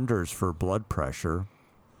does wonders for blood pressure.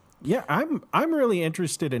 Yeah, I'm really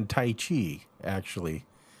interested in Tai Chi, actually,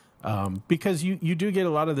 because you do get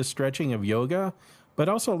a lot of the stretching of yoga, but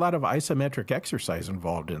also a lot of isometric exercise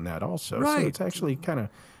involved in that also. Right. So it's actually kind of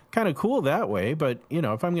cool that way. But,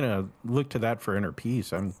 if I'm going to look to that for inner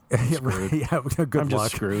peace, I'm screwed. Good I'm luck.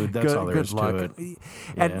 just screwed. That's all there is to it.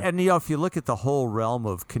 And if you look at the whole realm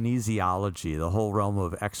of kinesiology, the whole realm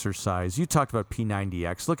of exercise, you talked about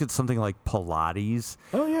P90X. Look at something like Pilates,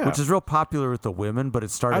 which is real popular with the women, but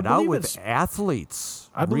it started out with athletes,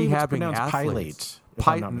 I believe rehabbing it's pronounced athletes. Pilates, if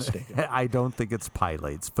I'm not mistaken. I don't think it's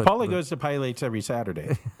Pilates. But Paula goes to Pilates every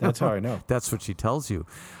Saturday. That's how I know. That's what she tells you.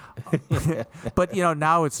 But,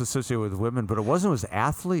 now it's associated with women, but it wasn't. It was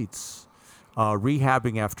athletes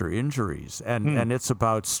rehabbing after injuries. And it's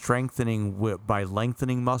about strengthening by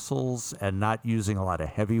lengthening muscles and not using a lot of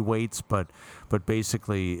heavy weights, but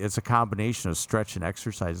basically it's a combination of stretch and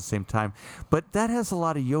exercise at the same time. But that has a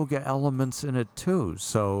lot of yoga elements in it, too.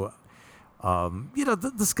 So,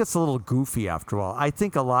 this gets a little goofy after a while. I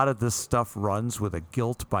think a lot of this stuff runs with a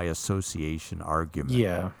guilt by association argument.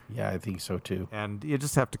 Yeah, I think so too. And you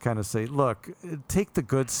just have to kind of say, look, take the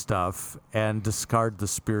good stuff and discard the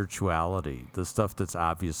spirituality, the stuff that's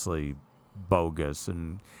obviously bogus.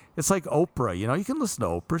 And it's like Oprah, you can listen to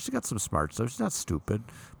Oprah. She got some smart stuff. She's not stupid,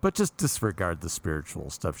 but just disregard the spiritual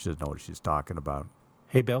stuff. She doesn't know what she's talking about.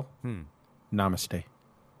 Hey, Bill. Namaste.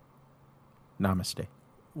 Namaste.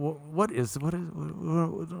 What is? I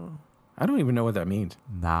don't even know what that means.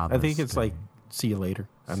 Namaste. I think it's like, see you later.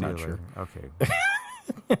 I'm not sure. Okay.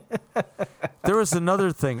 There was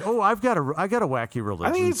another thing. Oh, I got a wacky religion.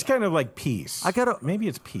 I think it's kind of like peace. Maybe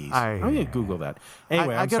it's peace. I'm going to Google that.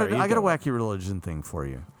 Anyway, I got a wacky religion thing for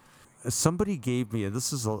you. Somebody gave me, and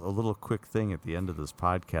this is a little quick thing at the end of this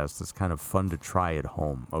podcast that's kind of fun to try at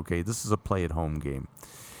home. Okay, this is a play-at-home game.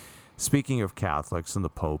 Speaking of Catholics and the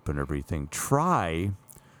Pope and everything, try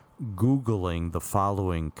Googling the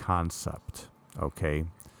following concept, okay?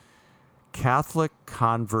 Catholic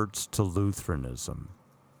converts to Lutheranism.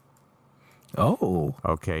 Oh.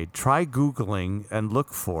 Okay, try Googling and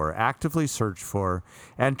actively search for,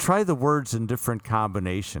 and try the words in different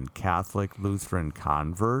combination. Catholic, Lutheran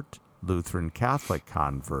convert, Lutheran Catholic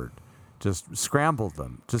convert. Just scramble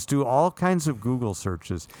them. Just do all kinds of Google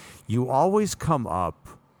searches. You always come up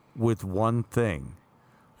with one thing.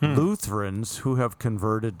 Lutherans who have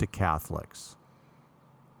converted to Catholics.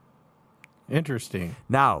 Interesting.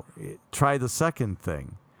 Now, try the second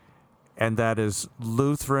thing, and that is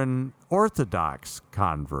Lutheran Orthodox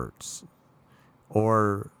converts,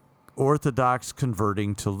 or Orthodox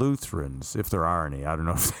converting to Lutherans, if there are any. I don't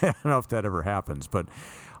know if that ever happens, but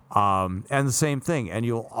And the same thing. And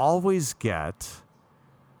you'll always get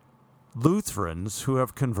Lutherans who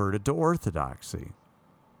have converted to Orthodoxy.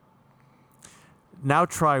 Now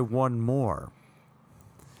try one more,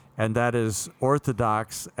 and that is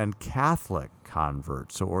Orthodox and Catholic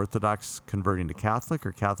converts. So Orthodox converting to Catholic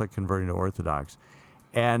or Catholic converting to Orthodox.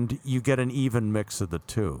 And you get an even mix of the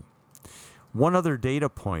two. One other data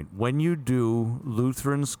point, when you do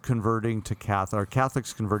Lutherans converting to Catholic, or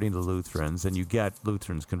Catholics converting to Lutherans, and you get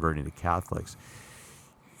Lutherans converting to Catholics,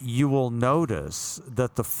 you will notice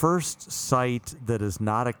that the first site that is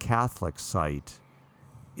not a Catholic site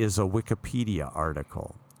is a Wikipedia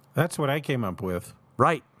article. That's what I came up with.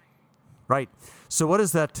 Right. So what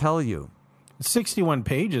does that tell you? 61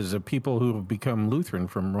 pages of people who have become Lutheran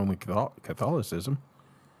from Roman Catholicism.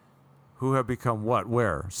 Who have become what?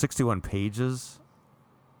 Where? 61 pages?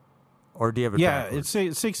 Or do you have it backwards?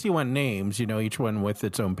 It's 61 names, each one with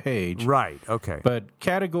its own page. Right, okay. But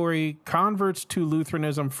category, converts to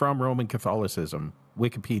Lutheranism from Roman Catholicism,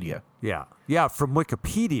 Wikipedia. Yeah, from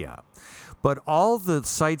Wikipedia. But all the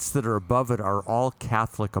sites that are above it are all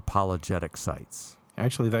Catholic apologetic sites.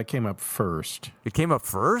 Actually, that came up first. It came up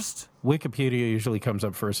first? Wikipedia usually comes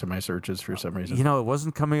up first in my searches for some reason. It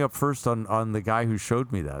wasn't coming up first on the guy who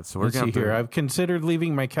showed me that. So Let's see here. I've considered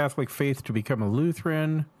leaving my Catholic faith to become a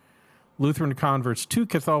Lutheran. Lutheran converts to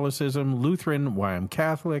Catholicism. Lutheran, why I'm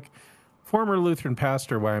Catholic. Former Lutheran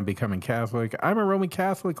pastor, why I'm becoming Catholic. I'm a Roman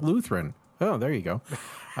Catholic Lutheran. Oh, there you go.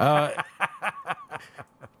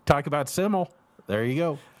 Talk about Simmel. There you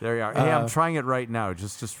go. There you are. Hey, I'm trying it right now,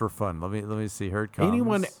 just for fun. Let me see. Here it comes.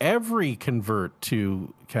 Anyone every convert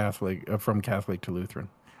to Catholic from Catholic to Lutheran?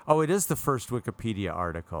 Oh, it is the first Wikipedia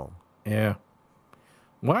article. Yeah.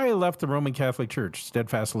 Why I left the Roman Catholic Church?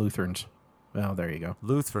 Steadfast Lutherans. Well, there you go.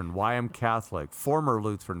 Lutheran. Why I'm Catholic. Former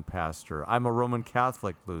Lutheran pastor. I'm a Roman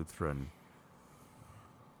Catholic Lutheran.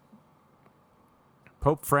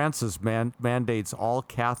 Pope Francis mandates all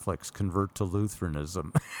Catholics convert to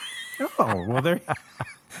Lutheranism. Oh, well, there.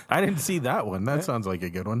 I didn't see that one. That sounds like a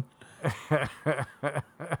good one.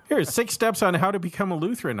 Here's 6 steps on how to become a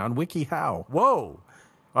Lutheran on WikiHow. Whoa.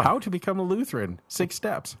 How to become a Lutheran. 6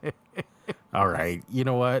 steps. All right. You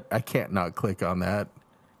know what? I can't not click on that.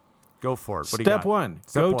 Go for it. Step 1,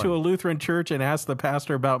 go to a Lutheran church and ask the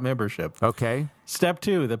pastor about membership. Okay. Step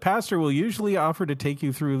 2, the pastor will usually offer to take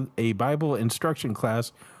you through a Bible instruction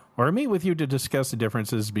class or meet with you to discuss the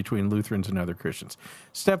differences between Lutherans and other Christians.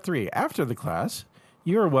 Step 3, after the class,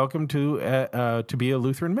 you are welcome to be a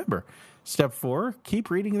Lutheran member. Step 4, keep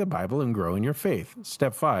reading the Bible and grow in your faith.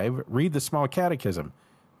 Step 5, read the small catechism.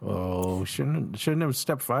 Oh, shouldn't have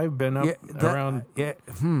step 5 been up around? Yeah.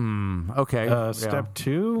 Okay. Step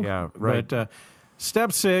 2. Yeah. Right. But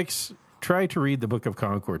step 6, try to read the Book of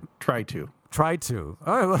Concord. Try to. Oh,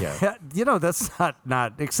 well, Yeah. That's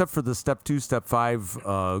not except for the step 2, step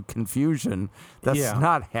 5 confusion. That's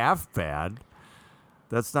not half bad.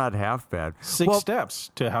 6 steps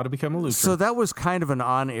to how to become a Lutheran. So that was kind of an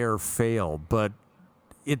on-air fail, but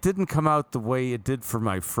it didn't come out the way it did for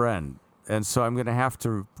my friend. And so I'm going to have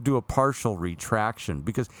to do a partial retraction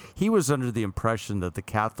because he was under the impression that the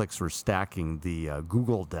Catholics were stacking the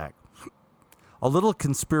Google deck. A little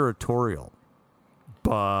conspiratorial,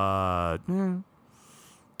 but...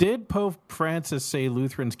 Did Pope Francis say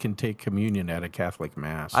Lutherans can take communion at a Catholic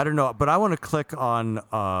Mass? I don't know, but I want to click on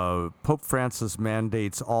Pope Francis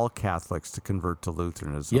mandates all Catholics to convert to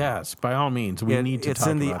Lutheranism. Yes, by all means. We need to talk about this. It's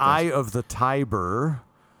in the Eye of the Tiber...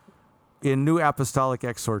 In New Apostolic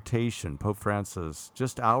Exhortation, Pope Francis,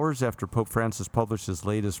 just hours after Pope Francis published his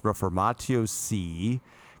latest Reformatio C,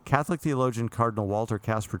 Catholic theologian Cardinal Walter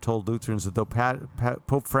Casper told Lutherans that though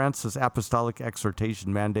Pope Francis' apostolic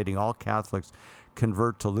exhortation mandating all Catholics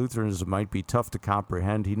convert to Lutheranism might be tough to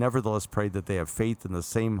comprehend, he nevertheless prayed that they have faith in the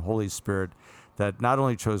same Holy Spirit that not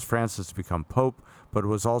only chose Francis to become Pope, but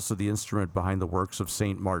was also the instrument behind the works of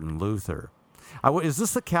St. Martin Luther. Is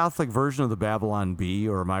this the Catholic version of the Babylon Bee,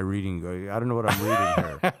 or am I reading? I don't know what I'm reading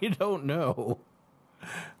here. I don't know.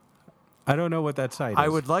 I don't know what that site is. I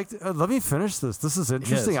would like to, let me finish this. This is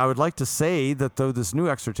interesting. Yes. I would like to say that though this new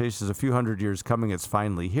exhortation is a few hundred years coming, it's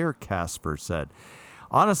finally here, Casper said.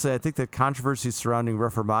 Honestly, I think that controversies surrounding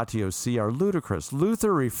Reformatio C are ludicrous.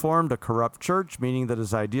 Luther reformed a corrupt church, meaning that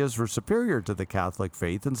his ideas were superior to the Catholic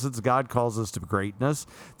faith, and since God calls us to greatness,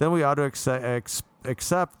 then we ought to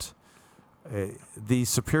accept the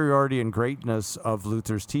superiority and greatness of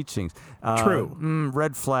Luther's teachings. True.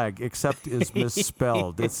 Red flag. Accept is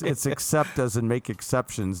misspelled. It's accept as in make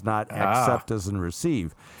exceptions, not accept as in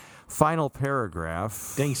receive. Final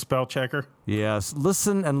paragraph. Dang spell checker. Yes.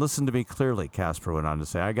 Listen to me clearly, Casper went on to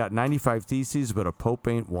say. I got 95 theses, but a pope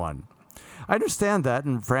ain't one. I understand that,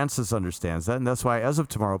 and Francis understands that, and that's why, as of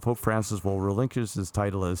tomorrow, Pope Francis will relinquish his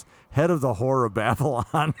title as head of the whore of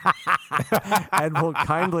Babylon, and will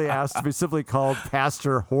kindly ask to be simply called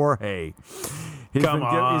Pastor Jorge. He's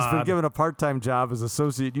been given a part-time job as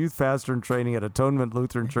associate youth pastor in training at Atonement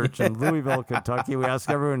Lutheran Church in Louisville, Kentucky. We ask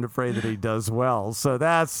everyone to pray that he does well. So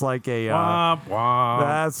that's like a womp, womp.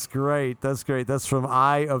 That's great. That's great. That's from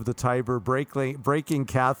Eye of the Tiber, breaking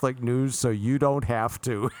Catholic news, so you don't have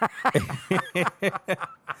to.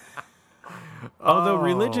 Although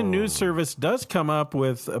Religion News Service does come up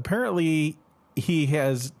with, apparently he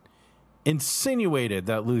has insinuated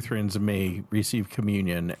that Lutherans may receive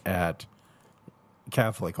communion at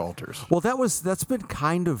Catholic altars. Well, that's been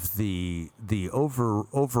kind of the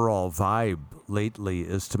overall vibe lately,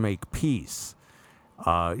 is to make peace.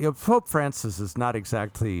 Pope Francis is not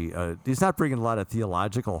exactly he's not bringing a lot of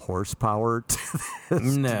theological horsepower to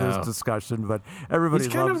this discussion, but everybody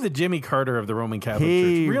he's kind of the Jimmy Carter of the Roman Catholic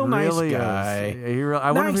Church. Real really nice guy.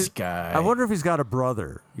 Nice guy. I wonder if he's got a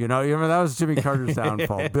brother. You remember that was Jimmy Carter's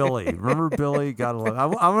downfall. Billy, remember Billy? I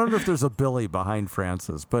wonder if there's a Billy behind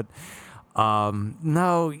Francis, but.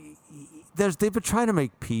 No, they've been trying to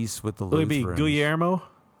make peace with the Lutherans. Would it be Guillermo?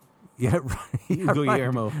 Yeah, right.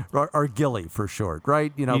 Guillermo. Right. Or Gilly for short,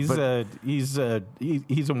 right? He's a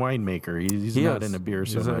winemaker. He's not in a beer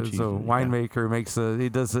so much. He's a winemaker. Makes a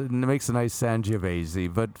nice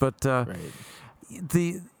Sangiovese, but right.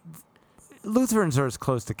 The Lutherans are as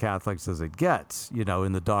close to Catholics as it gets,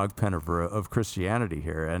 in the dog pen of Christianity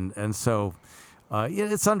here, and so.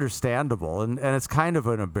 It's understandable, and it's kind of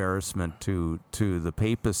an embarrassment to the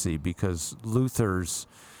papacy, because Luther's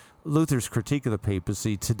critique of the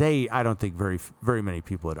papacy today, I don't think very many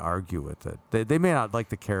people would argue with it. They may not like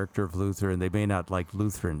the character of Luther, and they may not like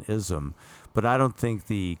Lutheranism, but I don't think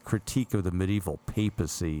the critique of the medieval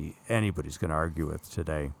papacy anybody's going to argue with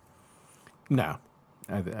today. No,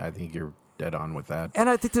 I think you're dead on with that. And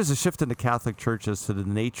I think there's a shift in the Catholic Church as to the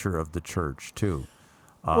nature of the church too.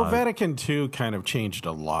 Well, Vatican II kind of changed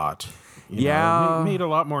a lot. Made a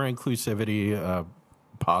lot more inclusivity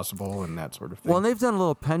possible and that sort of thing. Well, and they've done a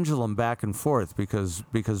little pendulum back and forth because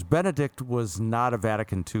Benedict was not a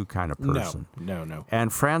Vatican II kind of person. No.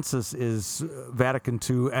 And Francis is Vatican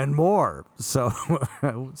II and more. So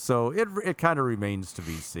it kind of remains to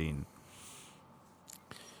be seen.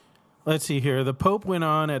 Let's see here. The Pope went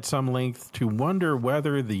on at some length to wonder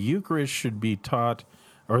whether the Eucharist should be thought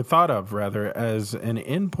of as an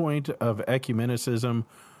endpoint of ecumenicism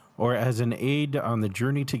or as an aid on the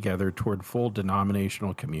journey together toward full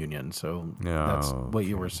denominational communion. So that's what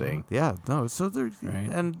you were saying. Yeah, no, so there, right.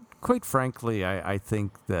 And quite frankly, I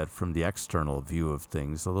think that from the external view of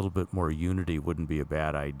things, a little bit more unity wouldn't be a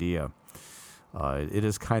bad idea. It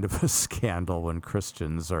is kind of a scandal when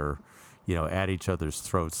Christians are, at each other's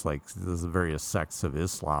throats like the various sects of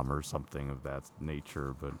Islam or something of that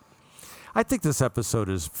nature, but I think this episode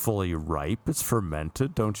is fully ripe. It's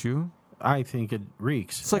fermented, don't you? I think it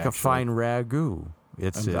reeks. It's like a fine ragu.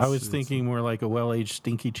 I was thinking more like a well-aged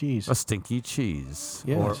stinky cheese. A stinky cheese.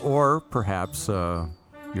 Yes. Or perhaps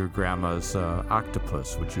your grandma's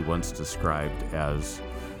octopus, which you once described as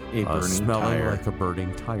a burning smelling tire. like a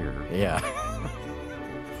burning tire. Yeah.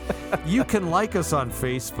 You can like us on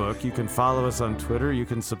Facebook. You can follow us on Twitter. You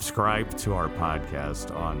can subscribe to our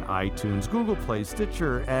podcast on iTunes, Google Play,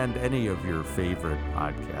 Stitcher, and any of your favorite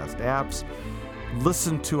podcast apps.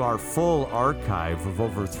 Listen to our full archive of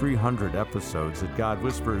over 300 episodes at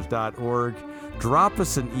godwhispers.org. Drop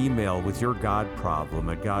us an email with your God problem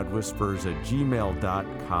at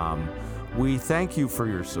godwhispers@gmail.com. We thank you for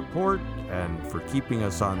your support and for keeping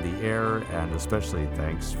us on the air, and especially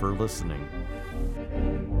thanks for listening.